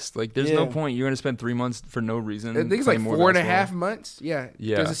rest. Like there's no Yeah. point. You're gonna spend 3 months for no reason. I think it's playing like more 4.5 basketball. months. Yeah,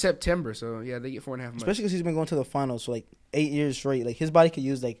 Yeah. because it's September, so yeah, they get 4.5 months. Especially because he's been going to the finals for like 8 years straight. Like his body could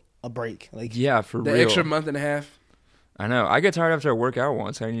use like a break. Like Yeah, for the real. extra month and a half. I know. I get tired after I work out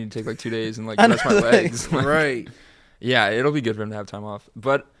once. I need to take like 2 days and like I know, rest my like- legs. Right. Yeah, it'll be good for him to have time off.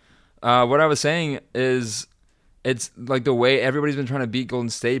 But what I was saying is, it's like the way everybody's been trying to beat Golden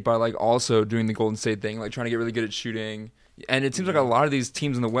State by like also doing the Golden State thing, like trying to get really good at shooting. And it seems like a lot of these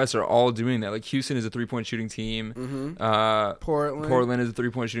teams in the West are all doing that. Like Houston is a 3-point shooting team. Mm-hmm. Portland is a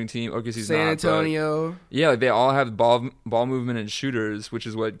 3-point shooting team. OKC's San not, but- Antonio. yeah, like they all have ball movement and shooters, which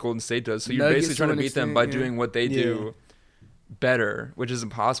is what Golden State does. So you're Nuggets basically trying to to an beat them extent, by yeah. doing what they do better, which is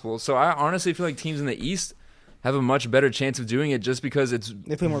impossible. So I honestly feel like teams in the East have a much better chance of doing it just because it's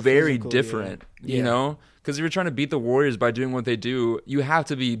They play more very physical, different, yeah. you know? Because if you're trying to beat the Warriors by doing what they do, you have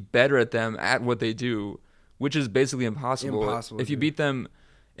to be better at them at what they do, which is basically impossible. Impossible If you to do. beat them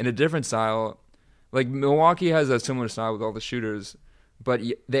in a different style, like Milwaukee has a similar style with all the shooters, but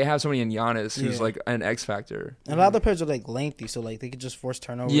they have somebody in Giannis who's Yeah. like an X factor. and a lot of the players are like lengthy, so like they could just force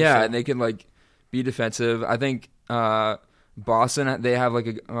turnovers. Yeah, so. and they can like be defensive. I think Boston, they have like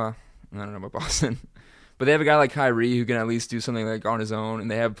a I don't know about Boston, but they have a guy like Kyrie who can at least do something like on his own, and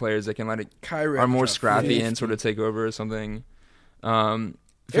they have players that can like Kyrie are more averaged scrappy 50. and sort of take over or something.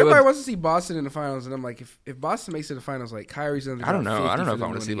 Everybody wants to see Boston in the finals, and I'm like, if Boston makes it to the finals, like Kyrie's gonna. I don't know. I don't know for if I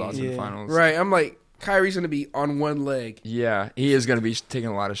want to see them Boston in the Yeah. finals. Right, I'm like, Kyrie's gonna be on one leg. Yeah, he is going to be taking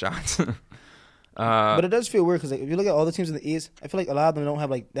a lot of shots. But it does feel weird because like, if you look at all the teams in the East, I feel like a lot of them don't have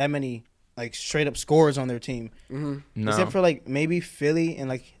like that many like straight up scorers on their team, Mm-hmm. No. except for like maybe Philly and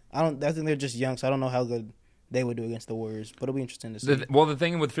like I think they're just young, so I don't know how good they would do against the Warriors. But it'll be interesting to see. The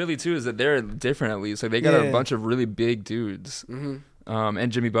thing with Philly too is that they're different. At least like they got a Yeah. bunch of really big dudes, Mm-hmm.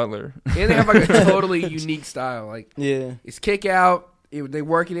 and Jimmy Butler. And they have like a totally unique style. Like Yeah, it's kick out. They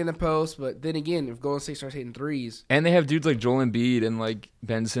work it in the post, but then again, if Golden State starts hitting threes, And they have dudes like Joel Embiid and like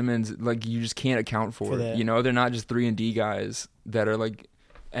Ben Simmons. Like you just can't account for For it. that. You know, they're not just 3-and-D guys that are like,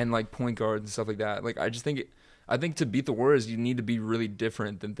 and like point guards and stuff like that. Like I think to beat the Warriors, you need to be really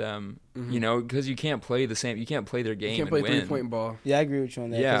different than them. You know, because you can't play the same. You can't play their game you can't play and win. 3-point ball. yeah, I agree with you on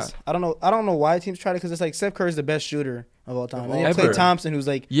that. Yeah. 'cause I don't know why teams try to because it's like Steph Curry's the best shooter of all time. Of And you all have Klay time. Thompson, who's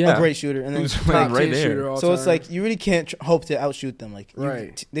like Yeah. a great shooter, and then Who's Top playing right 10 there. shooter all so it's time. like you really can't hope to outshoot them. Like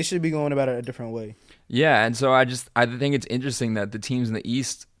Right. they should be going about it a different way. Yeah, and so I think it's interesting that the teams in the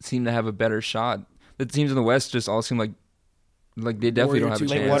East seem to have a better shot. The teams in the West just all seem like they definitely Warrior don't have a two,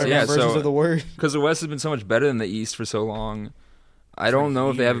 Like chance. water Yeah, versions of the so word. because the West has been so much better than the East for so long, I don't know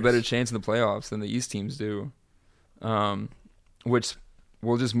if they have a years. better chance in the playoffs than the East teams do. Which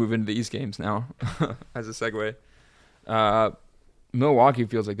we'll just move into the East games now as a segue. Milwaukee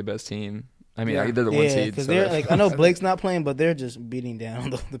feels like the best team. I mean, they're the one seed. Because they're like, I know Blake's not playing, but they're just beating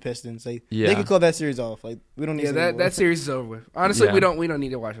down the Pistons. Like, they could call that series off. Like, we don't need. Yeah, that series is over with. Honestly, we don't need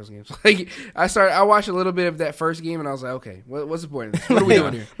to watch those games. Like, I watched a little bit of that first game, and I was like, okay, what's the point of this? What are we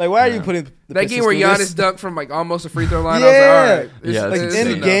doing here? Like, why are you putting the that game where Giannis dunked from like almost a free throw line? Yeah, I was like, all right, like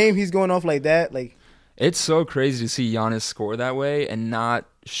in the game, he's going off like that. Like, it's so crazy to see Giannis score that way and not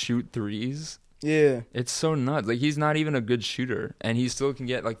shoot threes. Yeah, it's so nuts. Like, he's not even a good shooter, and he still can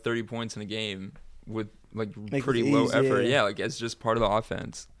get like 30 points in a game with like pretty low effort. Yeah, like it's just part of the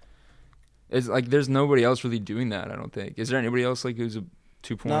offense. It's like there's nobody else really doing that. I don't think. Is there anybody else like who's a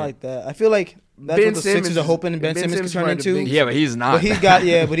 2-point? Not like that. I feel like that's what the Sixers are hoping Ben Simmons can turn into. Yeah, but he's not.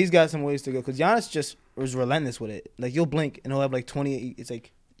 But he's got some ways to go because Giannis just was relentless with it. Like, you'll blink and he'll have like 20. It's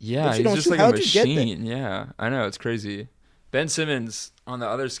like, yeah, he's just like a machine. Yeah, I know, it's crazy. Ben Simmons on the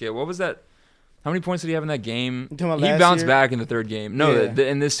other scale. What was that? How many points did he have in that game? He bounced back in the third game. No,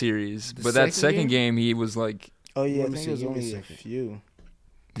 in this series. But that second game, he was like... Oh, yeah, I think it was only a few.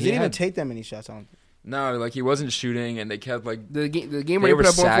 He didn't even take that many shots. No, like, he wasn't shooting, and they kept, like... The game where they put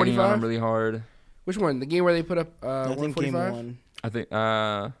up 145? On him really hard. Which one? The game where they put up 145? I think...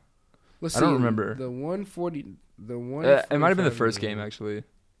 Let's see. I don't remember. The 140... it might have been the first game, actually.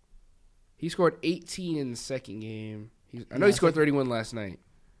 He scored 18 in the second game. I know he scored 31 last night.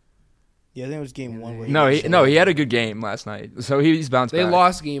 Yeah, I think it was game one. He had a good game last night, so he's bounced back. They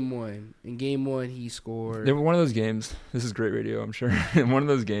lost game one. In game one, he scored. They were one of those games. This is great radio, I'm sure. In one of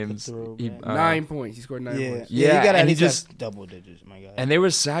those games, 9 points. He scored 9 points. Yeah, and he just double digits. My God. And they were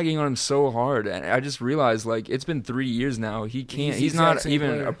sagging on him so hard, and I just realized, like, it's been 3 years now. He can't. He's not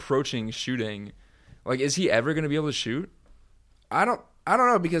even approaching shooting. Like, is he ever going to be able to shoot? I don't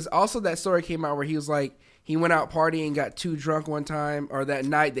know, because also that story came out where he was like, he went out partying, got too drunk one time, or that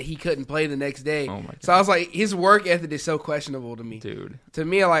night that he couldn't play the next day. Oh my God. So I was like, his work ethic is so questionable to me. Dude. To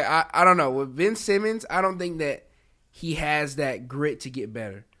me, like, I don't know. With Ben Simmons, I don't think that he has that grit to get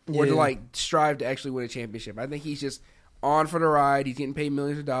better or to, like, strive to actually win a championship. I think he's just on for the ride. He's getting paid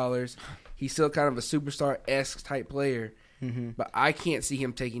millions of dollars. He's still kind of a superstar-esque type player. Mm-hmm. But I can't see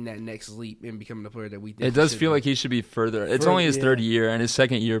him taking that next leap and becoming the player that we think. It does feel like he should be further. It's only his third year and his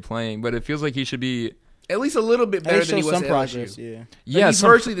second year playing, but it feels like he should be at least a little bit better than he was at LSU. Yeah, he's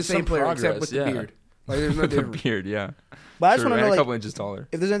virtually the same player except with the beard. Like, there's no difference. The beard, yeah. But I just want to know, a like, couple inches taller.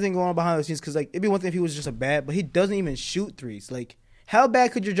 If there's anything going on behind the scenes, because like it'd be one thing if he was just a bad, but he doesn't even shoot threes. Like, how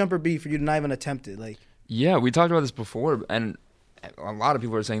bad could your jumper be for you to not even attempt it? Like, yeah, we talked about this before, and a lot of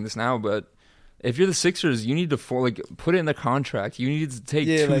people are saying this now, but if you're the Sixers, you need to put it in the contract. You need to take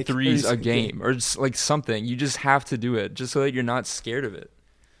 2 threes a game or just, like, something. You just have to do it just so that you're not scared of it,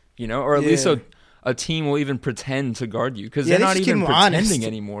 you know, or at least a team will even pretend to guard you because they're not even pretending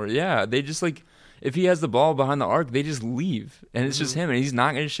anymore. Yeah, they just, like, if he has the ball behind the arc, they just leave, and it's just him, and he's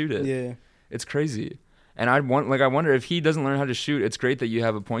not going to shoot it. Yeah, it's crazy. And I wonder if he doesn't learn how to shoot. It's great that you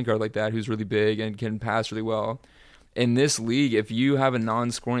have a point guard like that who's really big and can pass really well. In this league, if you have a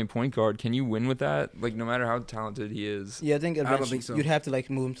non-scoring point guard, can you win with that? Like, no matter how talented he is. Yeah, I don't think so. You'd have to, like,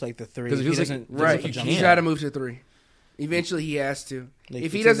 move him to, like, the 3. Because he doesn't. Right, he's got to move to 3. Eventually, he has to. Like,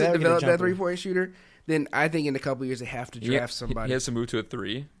 if he doesn't develop that 3-point shooter, then I think in a couple of years they have to draft somebody. He has to move to a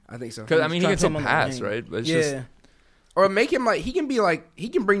 3. I think so. Because I mean, he can still pass, right? But it's just, or make him like he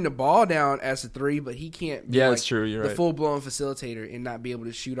can bring the ball down as a 3, but he can't. Be that's true. You're the full-blown facilitator and not be able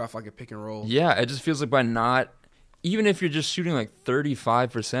to shoot off like a pick and roll. Yeah, it just feels like by not. Even if you're just shooting like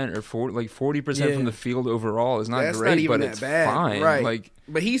 35% or 40% from the field overall is not great, but it's fine. Right. Like,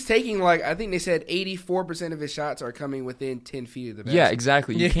 but he's taking, like, I think they said 84% of his shots are coming within 10 feet of the basket. Yeah,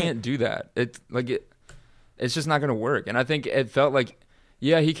 exactly. You can't do that. It's just not going to work. And I think it felt like,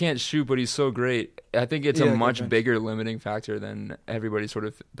 yeah, he can't shoot, but he's so great. I think it's a much bigger limiting factor than everybody sort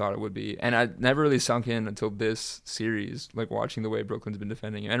of thought it would be. And I never really sunk in until this series, like watching the way Brooklyn's been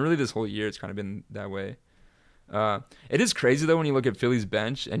defending him. And really this whole year it's kind of been that way. It is crazy though when you look at Philly's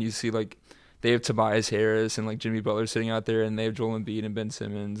bench and you see like they have Tobias Harris and like Jimmy Butler sitting out there, and they have Joel Embiid and Ben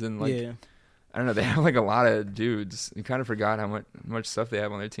Simmons, and like I don't know, they have like a lot of dudes. You kind of forgot how much stuff they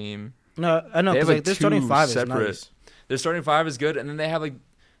have on their team. No, I know. They have like their starting 5 is nice. Their starting 5 is good, and then they have like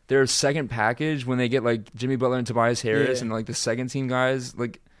their second package when they get like Jimmy Butler and Tobias Harris and like the second team guys.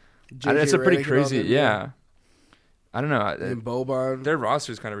 Like it's a pretty crazy. Yeah. I don't know. And Boban. Their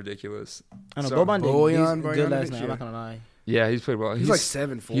roster is kind of ridiculous. I know. Boban did good last night. I'm not going to lie. Yeah, he's played well. He's like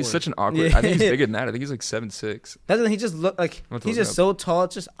 7'4". He's such an awkward. I think he's bigger than that. I think he's like 7'6". He just look like he's just so tall.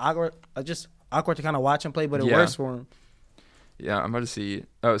 It's just awkward. Just awkward to kind of watch him play, but it works for him. Yeah, I'm about to see.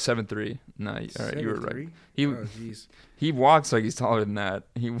 Oh, 7'3". No, all right, you were right. 7'3"? He walks like he's taller than that.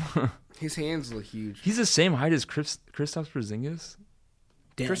 His hands look huge. He's the same height as Kristaps Porzingis.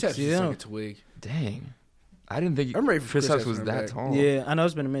 Kristaps is like a twig. Dang, I didn't think I'm ready for Kristaps was that tall. Yeah, I know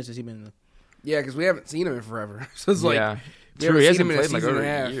it's been a minute since he's been. Yeah, because we haven't seen him in forever. So it's like, true. He hasn't him played like over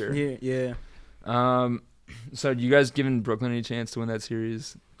a a year. Yeah. So you guys giving Brooklyn any chance to win that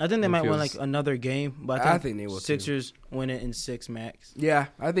series? I think they might win like another game, but I think they will. Sixers win it in 6 max. Yeah,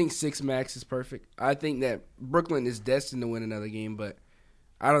 I think 6 max is perfect. I think that Brooklyn is destined to win another game, but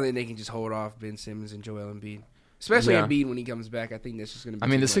I don't think they can just hold off Ben Simmons and Joel Embiid. Especially Embiid when he comes back. I think that's just going to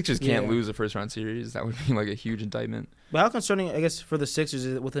be the Sixers can't lose a first-round series. That would be like a huge indictment. But how concerning, I guess, for the Sixers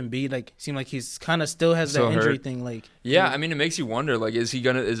is with Embiid, like, seem like he's kind of still has that injury thing. Like, yeah, it makes you wonder, like, is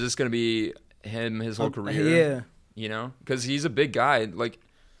this going to be him his whole career? Yeah. You know? Because he's a big guy. Like,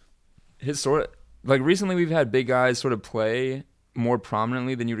 recently we've had big guys sort of play more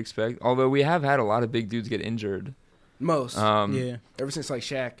prominently than you'd expect. Although we have had a lot of big dudes get injured. Most. Yeah. Ever since, like,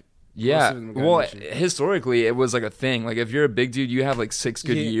 Shaq. Yeah. Well, historically, it was like a thing. Like, if you're a big dude, you have like 6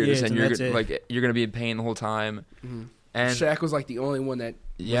 good years, and you're gonna be in pain the whole time. Mm-hmm. And Shaq was like the only one that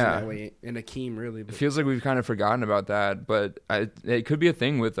wasn't that way, and Akeem really. But. It feels like we've kind of forgotten about that, but it could be a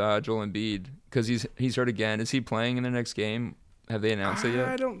thing with Joel Embiid because he's hurt again. Is he playing in the next game? Have they announced it yet?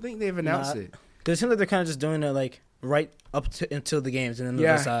 I don't think they've announced it. Because it seems like they're kind of just doing it like right up until the games and then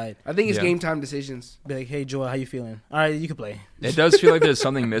they'll decide. I think it's game time decisions. Be like, hey, Joel, how you feeling? All right, you can play. It does feel like there's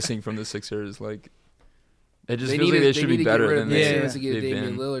something missing from the Sixers. Like, it just feels like they should be better than to get a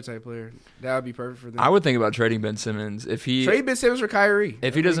Damian Lillard type player. That would be perfect for them. I would think about trading Ben Simmons trade Ben Simmons for Kyrie.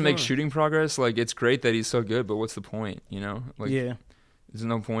 If he doesn't make shooting progress, like it's great that he's so good, but what's the point? You know, like there's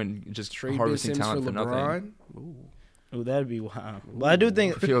no point in just harvesting talent for nothing. Oh, that'd be wild. But I do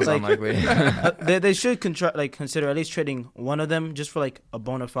think it feels like, unlikely. they should consider at least trading one of them just for like a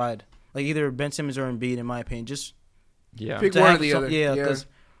bona fide, like either Ben Simmons or Embiid, in my opinion. Just pick one or the other. Yeah, because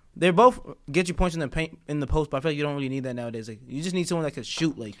they both get you points in the paint in the post, but I feel like you don't really need that nowadays. Like you just need someone that can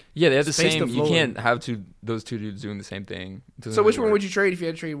shoot. Like they have the same. You can't have those two dudes doing the same thing. So which one would you trade if you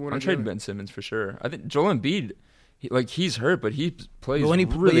had to trade one? I'm trading Ben Simmons for sure. I think Joel Embiid. He's hurt, but he plays when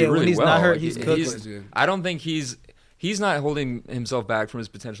really when he's well. Not hurt, he's good. I don't think he's not holding himself back from his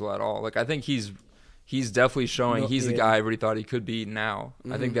potential at all. Like I think he's definitely showing he's the guy everybody thought he could be now.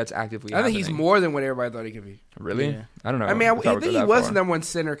 Mm-hmm. I think that's actively happening. I think he's more than what everybody thought he could be. Really? Yeah. I don't know. I mean, I think he was the number one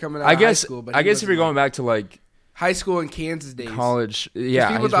center coming out of high school. But I guess if you're going back to like high school and Kansas days, college,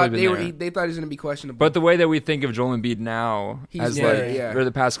 people thought they thought he was going to be questionable. But the way that we think of Joel Embiid now, or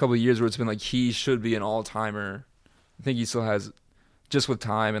the past couple of years, where it's been like he should be an all-timer. I think he still has, just with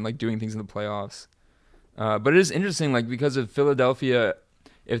time and like doing things in the playoffs. But it is interesting, like because of Philadelphia,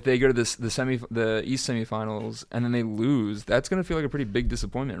 if they go to the East semifinals and then they lose, that's going to feel like a pretty big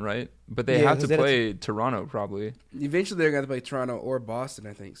disappointment, right? But they have to play Toronto probly. Eventually, they're going to play Toronto or Boston,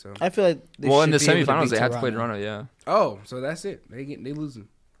 I think. So I feel like in the semifinals they have to play Toronto. Yeah. Oh, so that's it. They losing.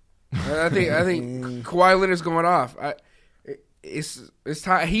 I think Kawhi Leonard's going off. It's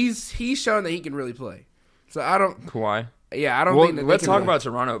time. He's shown that he can really play. So I don't Kawhi. Yeah, I don't. Well, think that let's talk about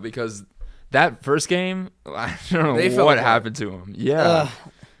Toronto because that first game, I don't know what happened to him. Yeah,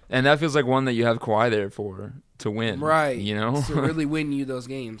 and that feels like one that you have Kawhi there to win, right? You know, to really win you those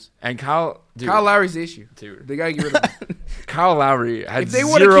games. And Kyle Lowry's the issue, dude. They gotta get rid of him. Kyle Lowry had 0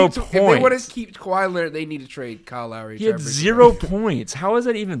 points. If they want to keep Kawhi Leonard, they need to trade Kyle Lowry. He had 0 points. How is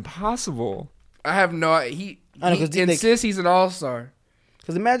that even possible? I have no. He insists he's an all-star.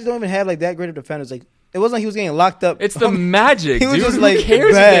 Because the Magic don't even have like that great of defenders. Like. It wasn't like he was getting locked up. It's the Magic, dude. Just, Who like,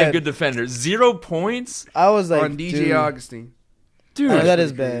 cares if they have good defenders? 0 points? I was like, on DJ Augustine. Dude. That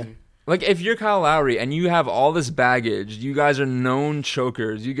is bad. Like, if you're Kyle Lowry and you have all this baggage, you guys are known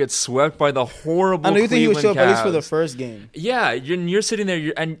chokers. You get swept by the horrible Cleveland Cavs. I know you think he would show up at least for the first game. Yeah, you're sitting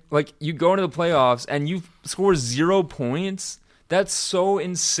there, and like you go into the playoffs and you score 0 points. That's so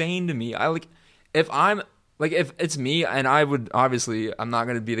insane to me. If it's me, and I would obviously, I'm not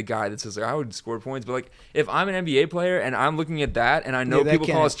going to be the guy that says like I would score points, but like if I'm an NBA player and I'm looking at that, and I know people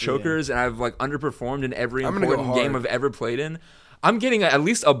call us chokers, and I've like underperformed in every important game I've ever played in, I'm getting at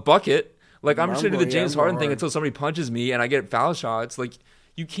least a bucket. Like I'm just going to do the James Harden thing until somebody punches me and I get foul shots. Like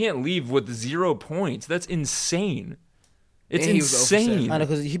you can't leave with 0 points. That's insane. It's insane. I know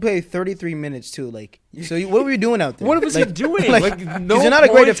because he played 33 minutes too. Like, so what were you doing out there? What was he doing? Like no, you're not a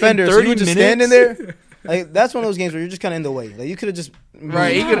great defender. So you were just minutes? standing there. Like that's one of those games where you're just kind of in the way. Like you could have just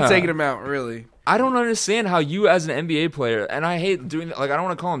he could have taken him out. Really, I don't understand how you, as an NBA player, and I hate doing that. Like I don't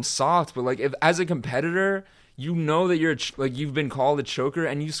want to call him soft, but like if as a competitor, you know that you've been called a choker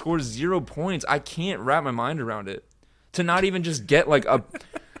and you scored 0 points. I can't wrap my mind around it. to not even just get like a.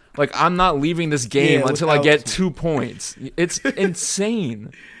 Like, I'm not leaving this game until I get 2 points. It's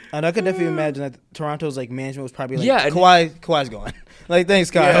insane. And I could definitely imagine that Toronto's like management was probably like, Kawhi's going. Like,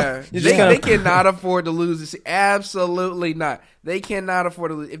 thanks, Kyle. Yeah. They cannot afford to lose this. Absolutely not. They cannot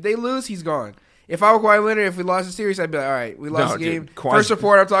afford to lose. If they lose, he's gone. If I were Kawhi Leonard, if we lost the series, I'd be like, all right, we lost the game. Dude, First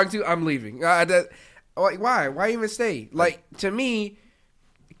report I'm talking to, I'm leaving. Like, why? Why even stay? Like, to me,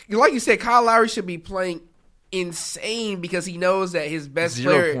 like you said, Kyle Lowry should be playing insane because he knows that his best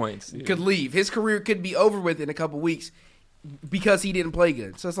 0 player points, could leave. His career could be over with in a couple weeks because he didn't play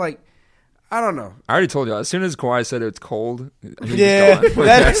good. So it's like, I don't know. I already told you. As soon as Kawhi said it's cold, he yeah, was gone.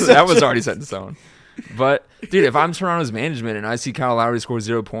 Like, that was already set in stone. But dude, if I'm Toronto's management and I see Kyle Lowry score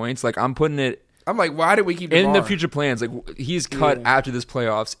 0 points, like I'm putting it. I'm like, why did we keep in the future plans? Like he's cut after this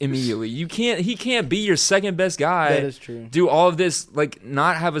playoffs immediately. He can't be your second best guy. That is true. Do all of this, like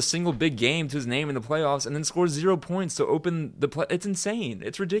not have a single big game to his name in the playoffs, and then score 0 points to open the play. It's insane.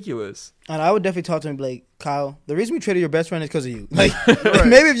 It's ridiculous. And I would definitely talk to him like, Kyle, the reason we traded your best friend is because of you. Like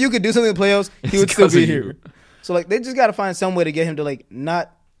maybe if you could do something in the playoffs, he would still be here. So like they just got to find some way to get him to like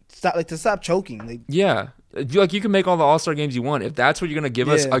not stop, like to stop choking. Like, yeah. Like you can make all the All-Star games you want. If that's what you're gonna give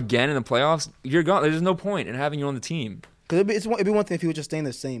us again in the playoffs, you're gone. There's no point in having you on the team. Because it'd be one thing if he was just staying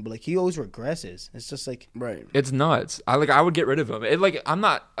the same, but like he always regresses. It's just like It's nuts. I would get rid of him. I'm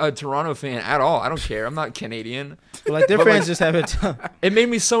not a Toronto fan at all. I don't care. I'm not Canadian. But like their fans just have it tough. It made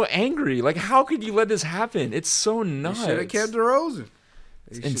me so angry. Like how could you let this happen? It's so nuts. Should have kept DeRozan.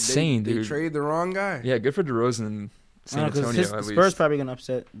 It's insane, dude. They traded the wrong guy. Yeah, good for DeRozan in San Antonio at least. Spurs probably gonna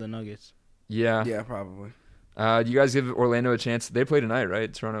upset the Nuggets. Yeah. Yeah, probably. Do you guys give Orlando a chance? They play tonight,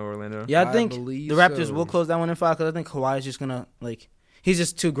 right? Toronto, Orlando. Yeah, I think the Raptors will close that one in 5 because I think Kawhi is just gonna he's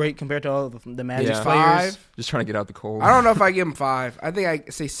just too great compared to all of the Magic's players. 5. Just trying to get out the cold. I don't know if I give him 5. I think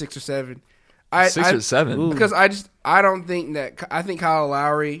I say 6 or 7. 6 or 7 Ooh. Because I don't think that I think Kyle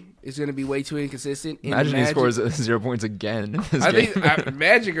Lowry is going to be way too inconsistent. Imagine he scores 0 points again. I think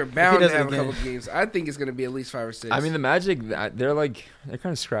Magic are bound to have a couple games. I think it's going to be at least 5 or 6. I mean, the Magic, they're kind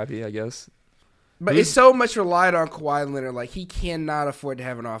of scrappy, I guess. But it's so much relied on Kawhi Leonard. Like, he cannot afford to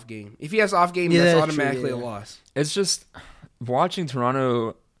have an off game. If he has off game, that's automatically a loss. It's just, watching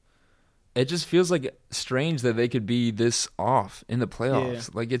Toronto, it just feels like strange that they could be this off in the playoffs.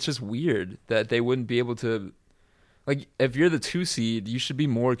 Yeah. Like, it's just weird that they wouldn't be able to, like, if you're the 2 seed, you should be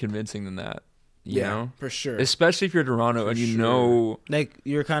more convincing than that. You know? For sure. Especially if you're Toronto and you know. Like,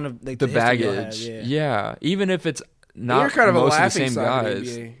 you're kind of, like, the baggage. Yeah. Even if it's not you're kind of most a of the same guys. Of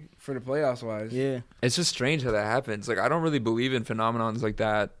the NBA for the playoffs wise. Yeah. It's just strange how that happens. Like, I don't really believe in phenomenons like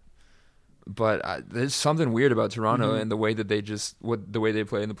that. But there's something weird about Toronto and the way that the way they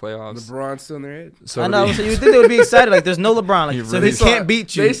play in the playoffs. LeBron's still in their head. So I know. So you would think they would be excited? Like, there's no LeBron, like, so they can't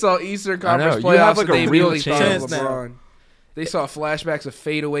beat you. They saw Eastern Conference playoffs. You have like and a they real really chance. LeBron. They saw flashbacks of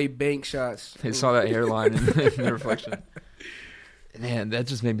fadeaway bank shots. They saw that hairline in the reflection. Man, that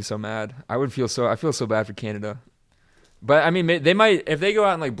just made me so mad. I feel so bad for Canada. But I mean, they might, if they go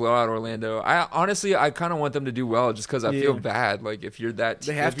out and like blow out Orlando. I honestly kind of want them to do well, just because I feel bad. Like if you're that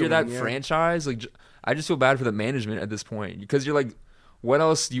franchise, like I just feel bad for the management at this point, because you're like, what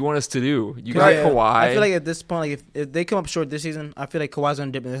else do you want us to do? You got Kawhi. I feel like at this point, like if they come up short this season, I feel like Kawhi's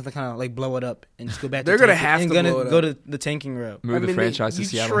gonna dip and they're gonna kind of like blow it up and just go back. They're gonna have to blow it go to the tanking route. Move the franchise to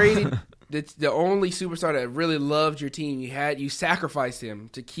Seattle. Traded the only superstar that really loved your team. You sacrificed him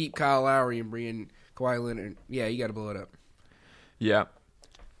to keep Kyle Lowry and bring in Kawhi Leonard. Yeah, you got to blow it up. Yeah.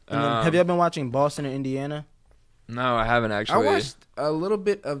 Have y'all been watching Boston and Indiana? No, I haven't actually. I watched a little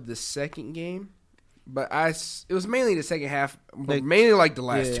bit of the second game, but it was mainly the second half, mainly like the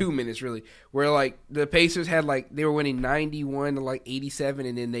last 2 minutes really, where like the Pacers had like they were winning 91 to like 87,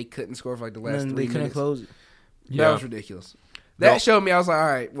 and then they couldn't score for like the last 3 minutes. They couldn't close it. That was ridiculous. That showed me I was like, all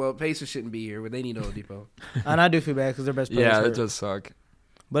right, well, Pacers shouldn't be here, but they need Oladipo. And I do feel bad because their best player. Yeah, it does suck.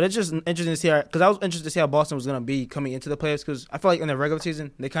 But it's just interesting to see because I was interested to see how Boston was going to be coming into the playoffs, because I feel like in the regular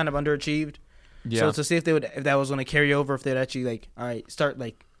season they kind of underachieved. Yeah. So to see if that was going to carry over, if they'd actually like, all right, start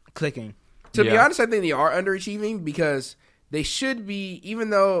like clicking. To be honest, I think they are underachieving, because they should be, even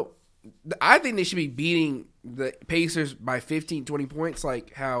though I think they should be beating the Pacers by 15, 20 points,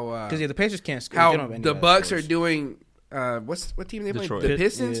 like how because the Pacers can't score. How the Bucks are doing. What team they play? The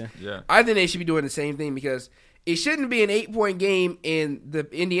Pistons. Yeah. I think they should be doing the same thing, because it shouldn't be an 8-point game and the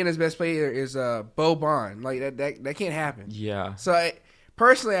Indiana's best player is Bo Bond. Like that can't happen. Yeah. So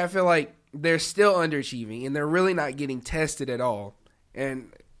personally, I feel like they're still underachieving and they're really not getting tested at all.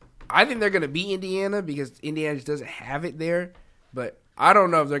 And I think they're going to beat Indiana because Indiana just doesn't have it there. But I don't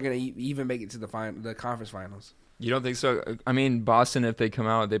know if they're going to even make it to the conference finals. You don't think so? I mean, Boston, if they come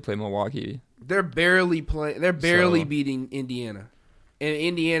out, they play Milwaukee. They're barely playing. They're barely So- beating Indiana. And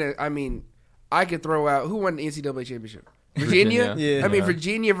Indiana, I mean, I could throw out who won the NCAA championship. Virginia. Yeah. I mean, Yeah.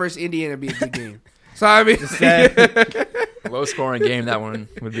 Virginia versus Indiana would be a good game. So I mean, Low scoring game that one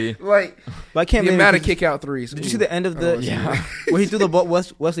would be. like But I can't the believe amount of it, kick out threes. Did you see the end of the Yeah. where he threw the ball?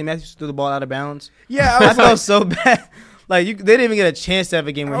 Wesley Matthews threw the ball out of bounds. Yeah, I I was felt like, so bad. Like they didn't even get a chance to have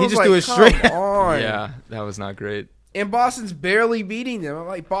a game where I he was just like, threw it straight. come on. Yeah, that was not great. And Boston's barely beating them. I'm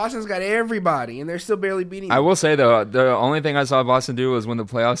like, Boston's got everybody, and they're still barely beating them. I will say, though, the only thing I saw Boston do was when the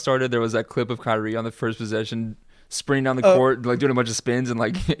playoffs started, there was that clip of Kyrie on the first possession, sprinting down the court, like doing a bunch of spins and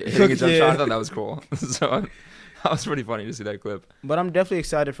like hitting a jump Yeah. shot. I thought that was cool. So that was pretty funny to see that clip. But I'm definitely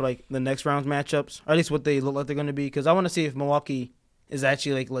excited for like the next round's matchups, or at least what they look like they're going to be, because I want to see if Milwaukee is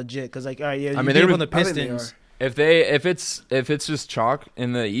actually like legit. Because like, all right, yeah, I you mean, gave they on the I think they Pistons. If it's just chalk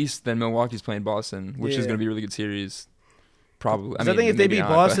in the East, then Milwaukee's playing Boston, which is Yeah. going to be a really good series. Probably. 'Cause I think if they maybe beat not,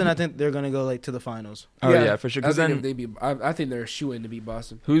 Boston, but- I think they're going to go like to the finals. Oh yeah, for sure. I Because think then if they beat, I think they're a shoo-in to beat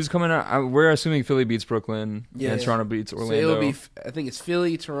Boston. who's coming out? We're assuming Philly beats Brooklyn Yeah. and Toronto beats So Orlando. it'll be, I think it's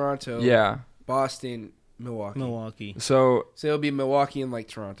Philly, Toronto, yeah. Boston, Milwaukee. Milwaukee. So So it'll be Milwaukee and like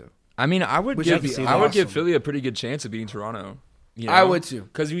Toronto. I mean, I would Which give would be I would give awesome. Philly a pretty good chance of beating Toronto. You know? I would too.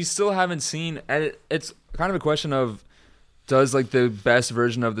 Because we still haven't seen. And it's kind of a question of, does like the best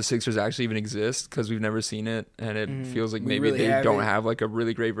version of the Sixers actually even exist? Because we've never seen it, and it feels like We maybe really they haven't. don't have like a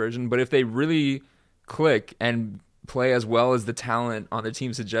really great version. But if they really click and play as well as the talent on the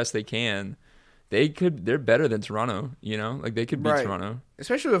team suggests they can, they're better than Toronto. You know, like they could beat Right. Toronto.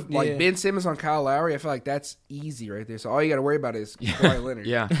 Especially with like Yeah. Ben Simmons on Kyle Lowry, I feel like that's easy right there. So all you got to worry about is Kawhi Leonard.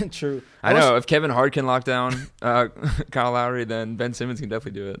 Yeah, True. I know. If Kevin Hart can lock down Kyle Lowry, then Ben Simmons can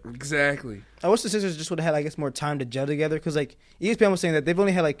definitely do it. Exactly. I wish the Sixers just would have had, I guess, more time to gel together. Because like ESPN was saying that they've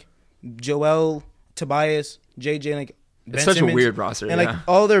only had like Joel, Tobias, JJ, and like Ben It's such Simmons, a weird roster. and yeah. like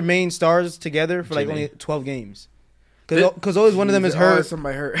all their main stars together for like Jimmy. only 12 games. Because always one of them is Always hurt.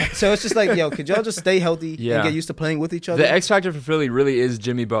 Somebody hurt. So it's just like, yo, could y'all just stay healthy Yeah. and get used to playing with each other? The X factor for Philly really is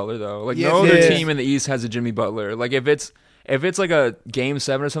Jimmy Butler, though. Like Yeah, no other yeah. team in the East has a Jimmy Butler. Like if it's like a game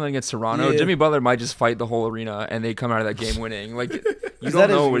 7 or something against Toronto, Yeah. Jimmy Butler might just fight the whole arena and they come out of that game winning. Like you 'Cause don't that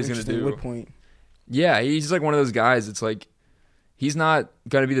know is what he's gonna interesting do. wood point. Yeah, he's like one of those guys. It's like he's not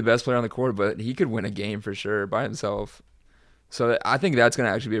gonna be the best player on the court, but he could win a game for sure by himself. So I think that's gonna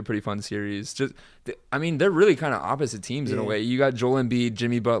actually be a pretty fun series. I mean, they're really kind of opposite teams in a Yeah. way. You got Joel Embiid,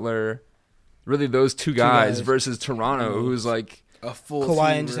 Jimmy Butler, really those two guys guys. versus Toronto, who's like. A full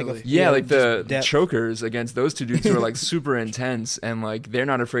Kawhi team, and just like a really. Yeah, Yeah, like the just depth. chokers against those two dudes who are like super intense and like they're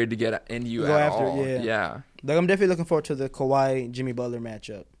not afraid to get into you Go at after it, all. yeah. Yeah. Like I'm definitely looking forward to the Kawhi Jimmy Butler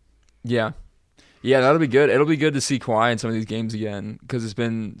matchup. Yeah. Yeah, that'll be good. It'll be good to see Kawhi in some of these games again because it's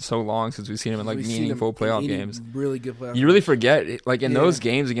been so long since we've seen him in like We've seen meaningful him playoff in games. Really good playoff. You really forget like in Yeah. those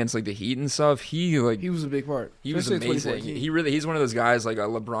games against like the Heat and stuff, he He was a big part. was Especially in amazing. 2014. He's one of those guys like a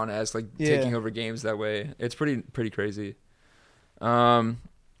LeBron-esque like Yeah. taking over games that way. It's pretty crazy. All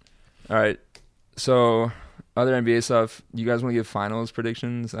right. So other NBA stuff, you guys want to give finals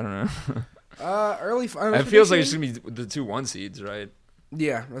predictions? I don't know. Early finals. It feels like it's prediction? gonna be the 2 1 seeds, right? Yeah,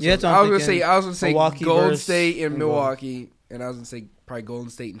 Yeah, what that's what I I'm was gonna say. thinking. I was gonna say Milwaukee Golden versus State and Milwaukee. Milwaukee, and I was gonna say probably Golden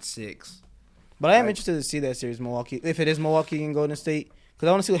State in 6. But I am Right. interested to see that series, Milwaukee. If it is Milwaukee and Golden State, because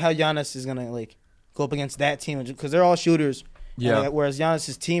I want to see how Giannis is gonna like go up against that team, because they're all shooters. Yeah. And, like, whereas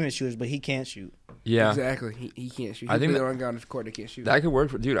Giannis' team is shooters, but he can't shoot. Yeah. Exactly. He can't shoot. I think they're on the court. They can't shoot. That could work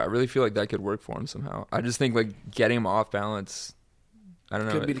for dude. I really feel like that could work for him somehow. I just think like getting him off balance. I don't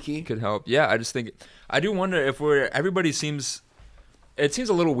know. Could be the key. Could help. Yeah, I just think I do wonder if everybody seems. It seems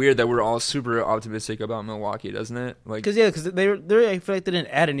a little weird that we're all super optimistic about Milwaukee, doesn't it? Like, Because they I feel like they didn't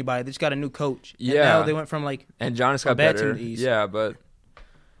add anybody. They just got a new coach. And Yeah. now they went from like and Giannis a got bad team better. in the East. Yeah, but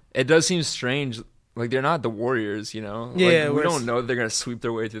it does seem strange. Like they're not the Warriors, you know. Yeah, like, we whereas- don't know that they're gonna sweep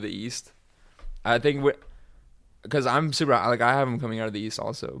their way through the East. I think because I'm super like I have them coming out of the East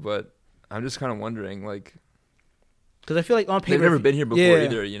also, but I'm just kind of wondering like because I feel like on paper they've never been here before yeah.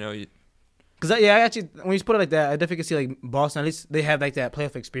 either, you know. Because I actually when you put it like that, I definitely can see like Boston. At least they have like that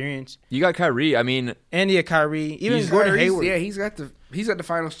playoff experience. You got Kyrie. I mean, And yeah, Kyrie, even He's- Gordon Kyrie, Hayward. Yeah, he's got the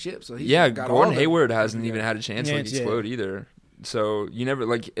finals chip. So he's yeah, got Gordon all the- Hayward hasn't even had a chance to like Yeah. explode either. So you never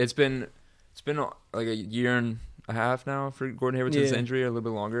like it's been like a year and a half now for Gordon Hayward since his Yeah. injury, or a little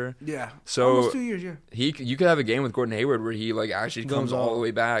bit longer. Yeah, So almost 2 years. Yeah, you could have a game with Gordon Hayward where he like actually Goes comes all all- the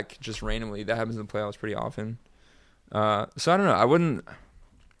way back just randomly. That happens in the playoffs pretty often. So I don't know.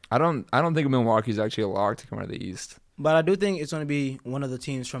 I don't think Milwaukee's actually a lock to come out of the East. But I do think it's going to be one of the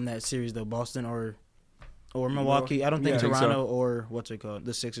teams from that series, though, Boston or Milwaukee. I don't think Yeah, I think Toronto so. or what's it called,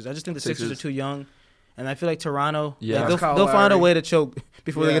 the Sixers. I just think the Sixers are Sixers. too young. And I feel like Toronto, Yeah. like, Kyle they'll find a Lowry. way to choke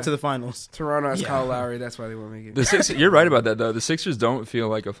before they Yeah. get to the finals. Toronto has Yeah. Kyle Lowry. That's why they won't make it. The Sixers, you're right about that though. The Sixers don't feel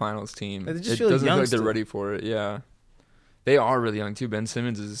like a finals team. They just It feel doesn't young feel like they're still. ready for it. Yeah, they are really young too. Ben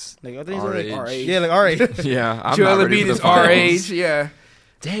Simmons is Like I think our like age. Our age. Yeah, like our age. Yeah, I'm Joel not ready Embiid for the is our finals. age. Yeah.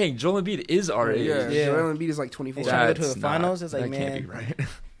 Dang, Joel Embiid is our age. Yeah. Yeah. Joel Embiid is like 24. They try to go to That's the finals. not- It's like, that can't man. be right.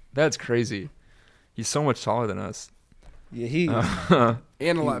 That's crazy. He's so much taller than us. Yeah, he.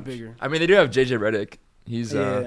 And a lot bigger. I mean, they do have JJ Redick. He's Yeah.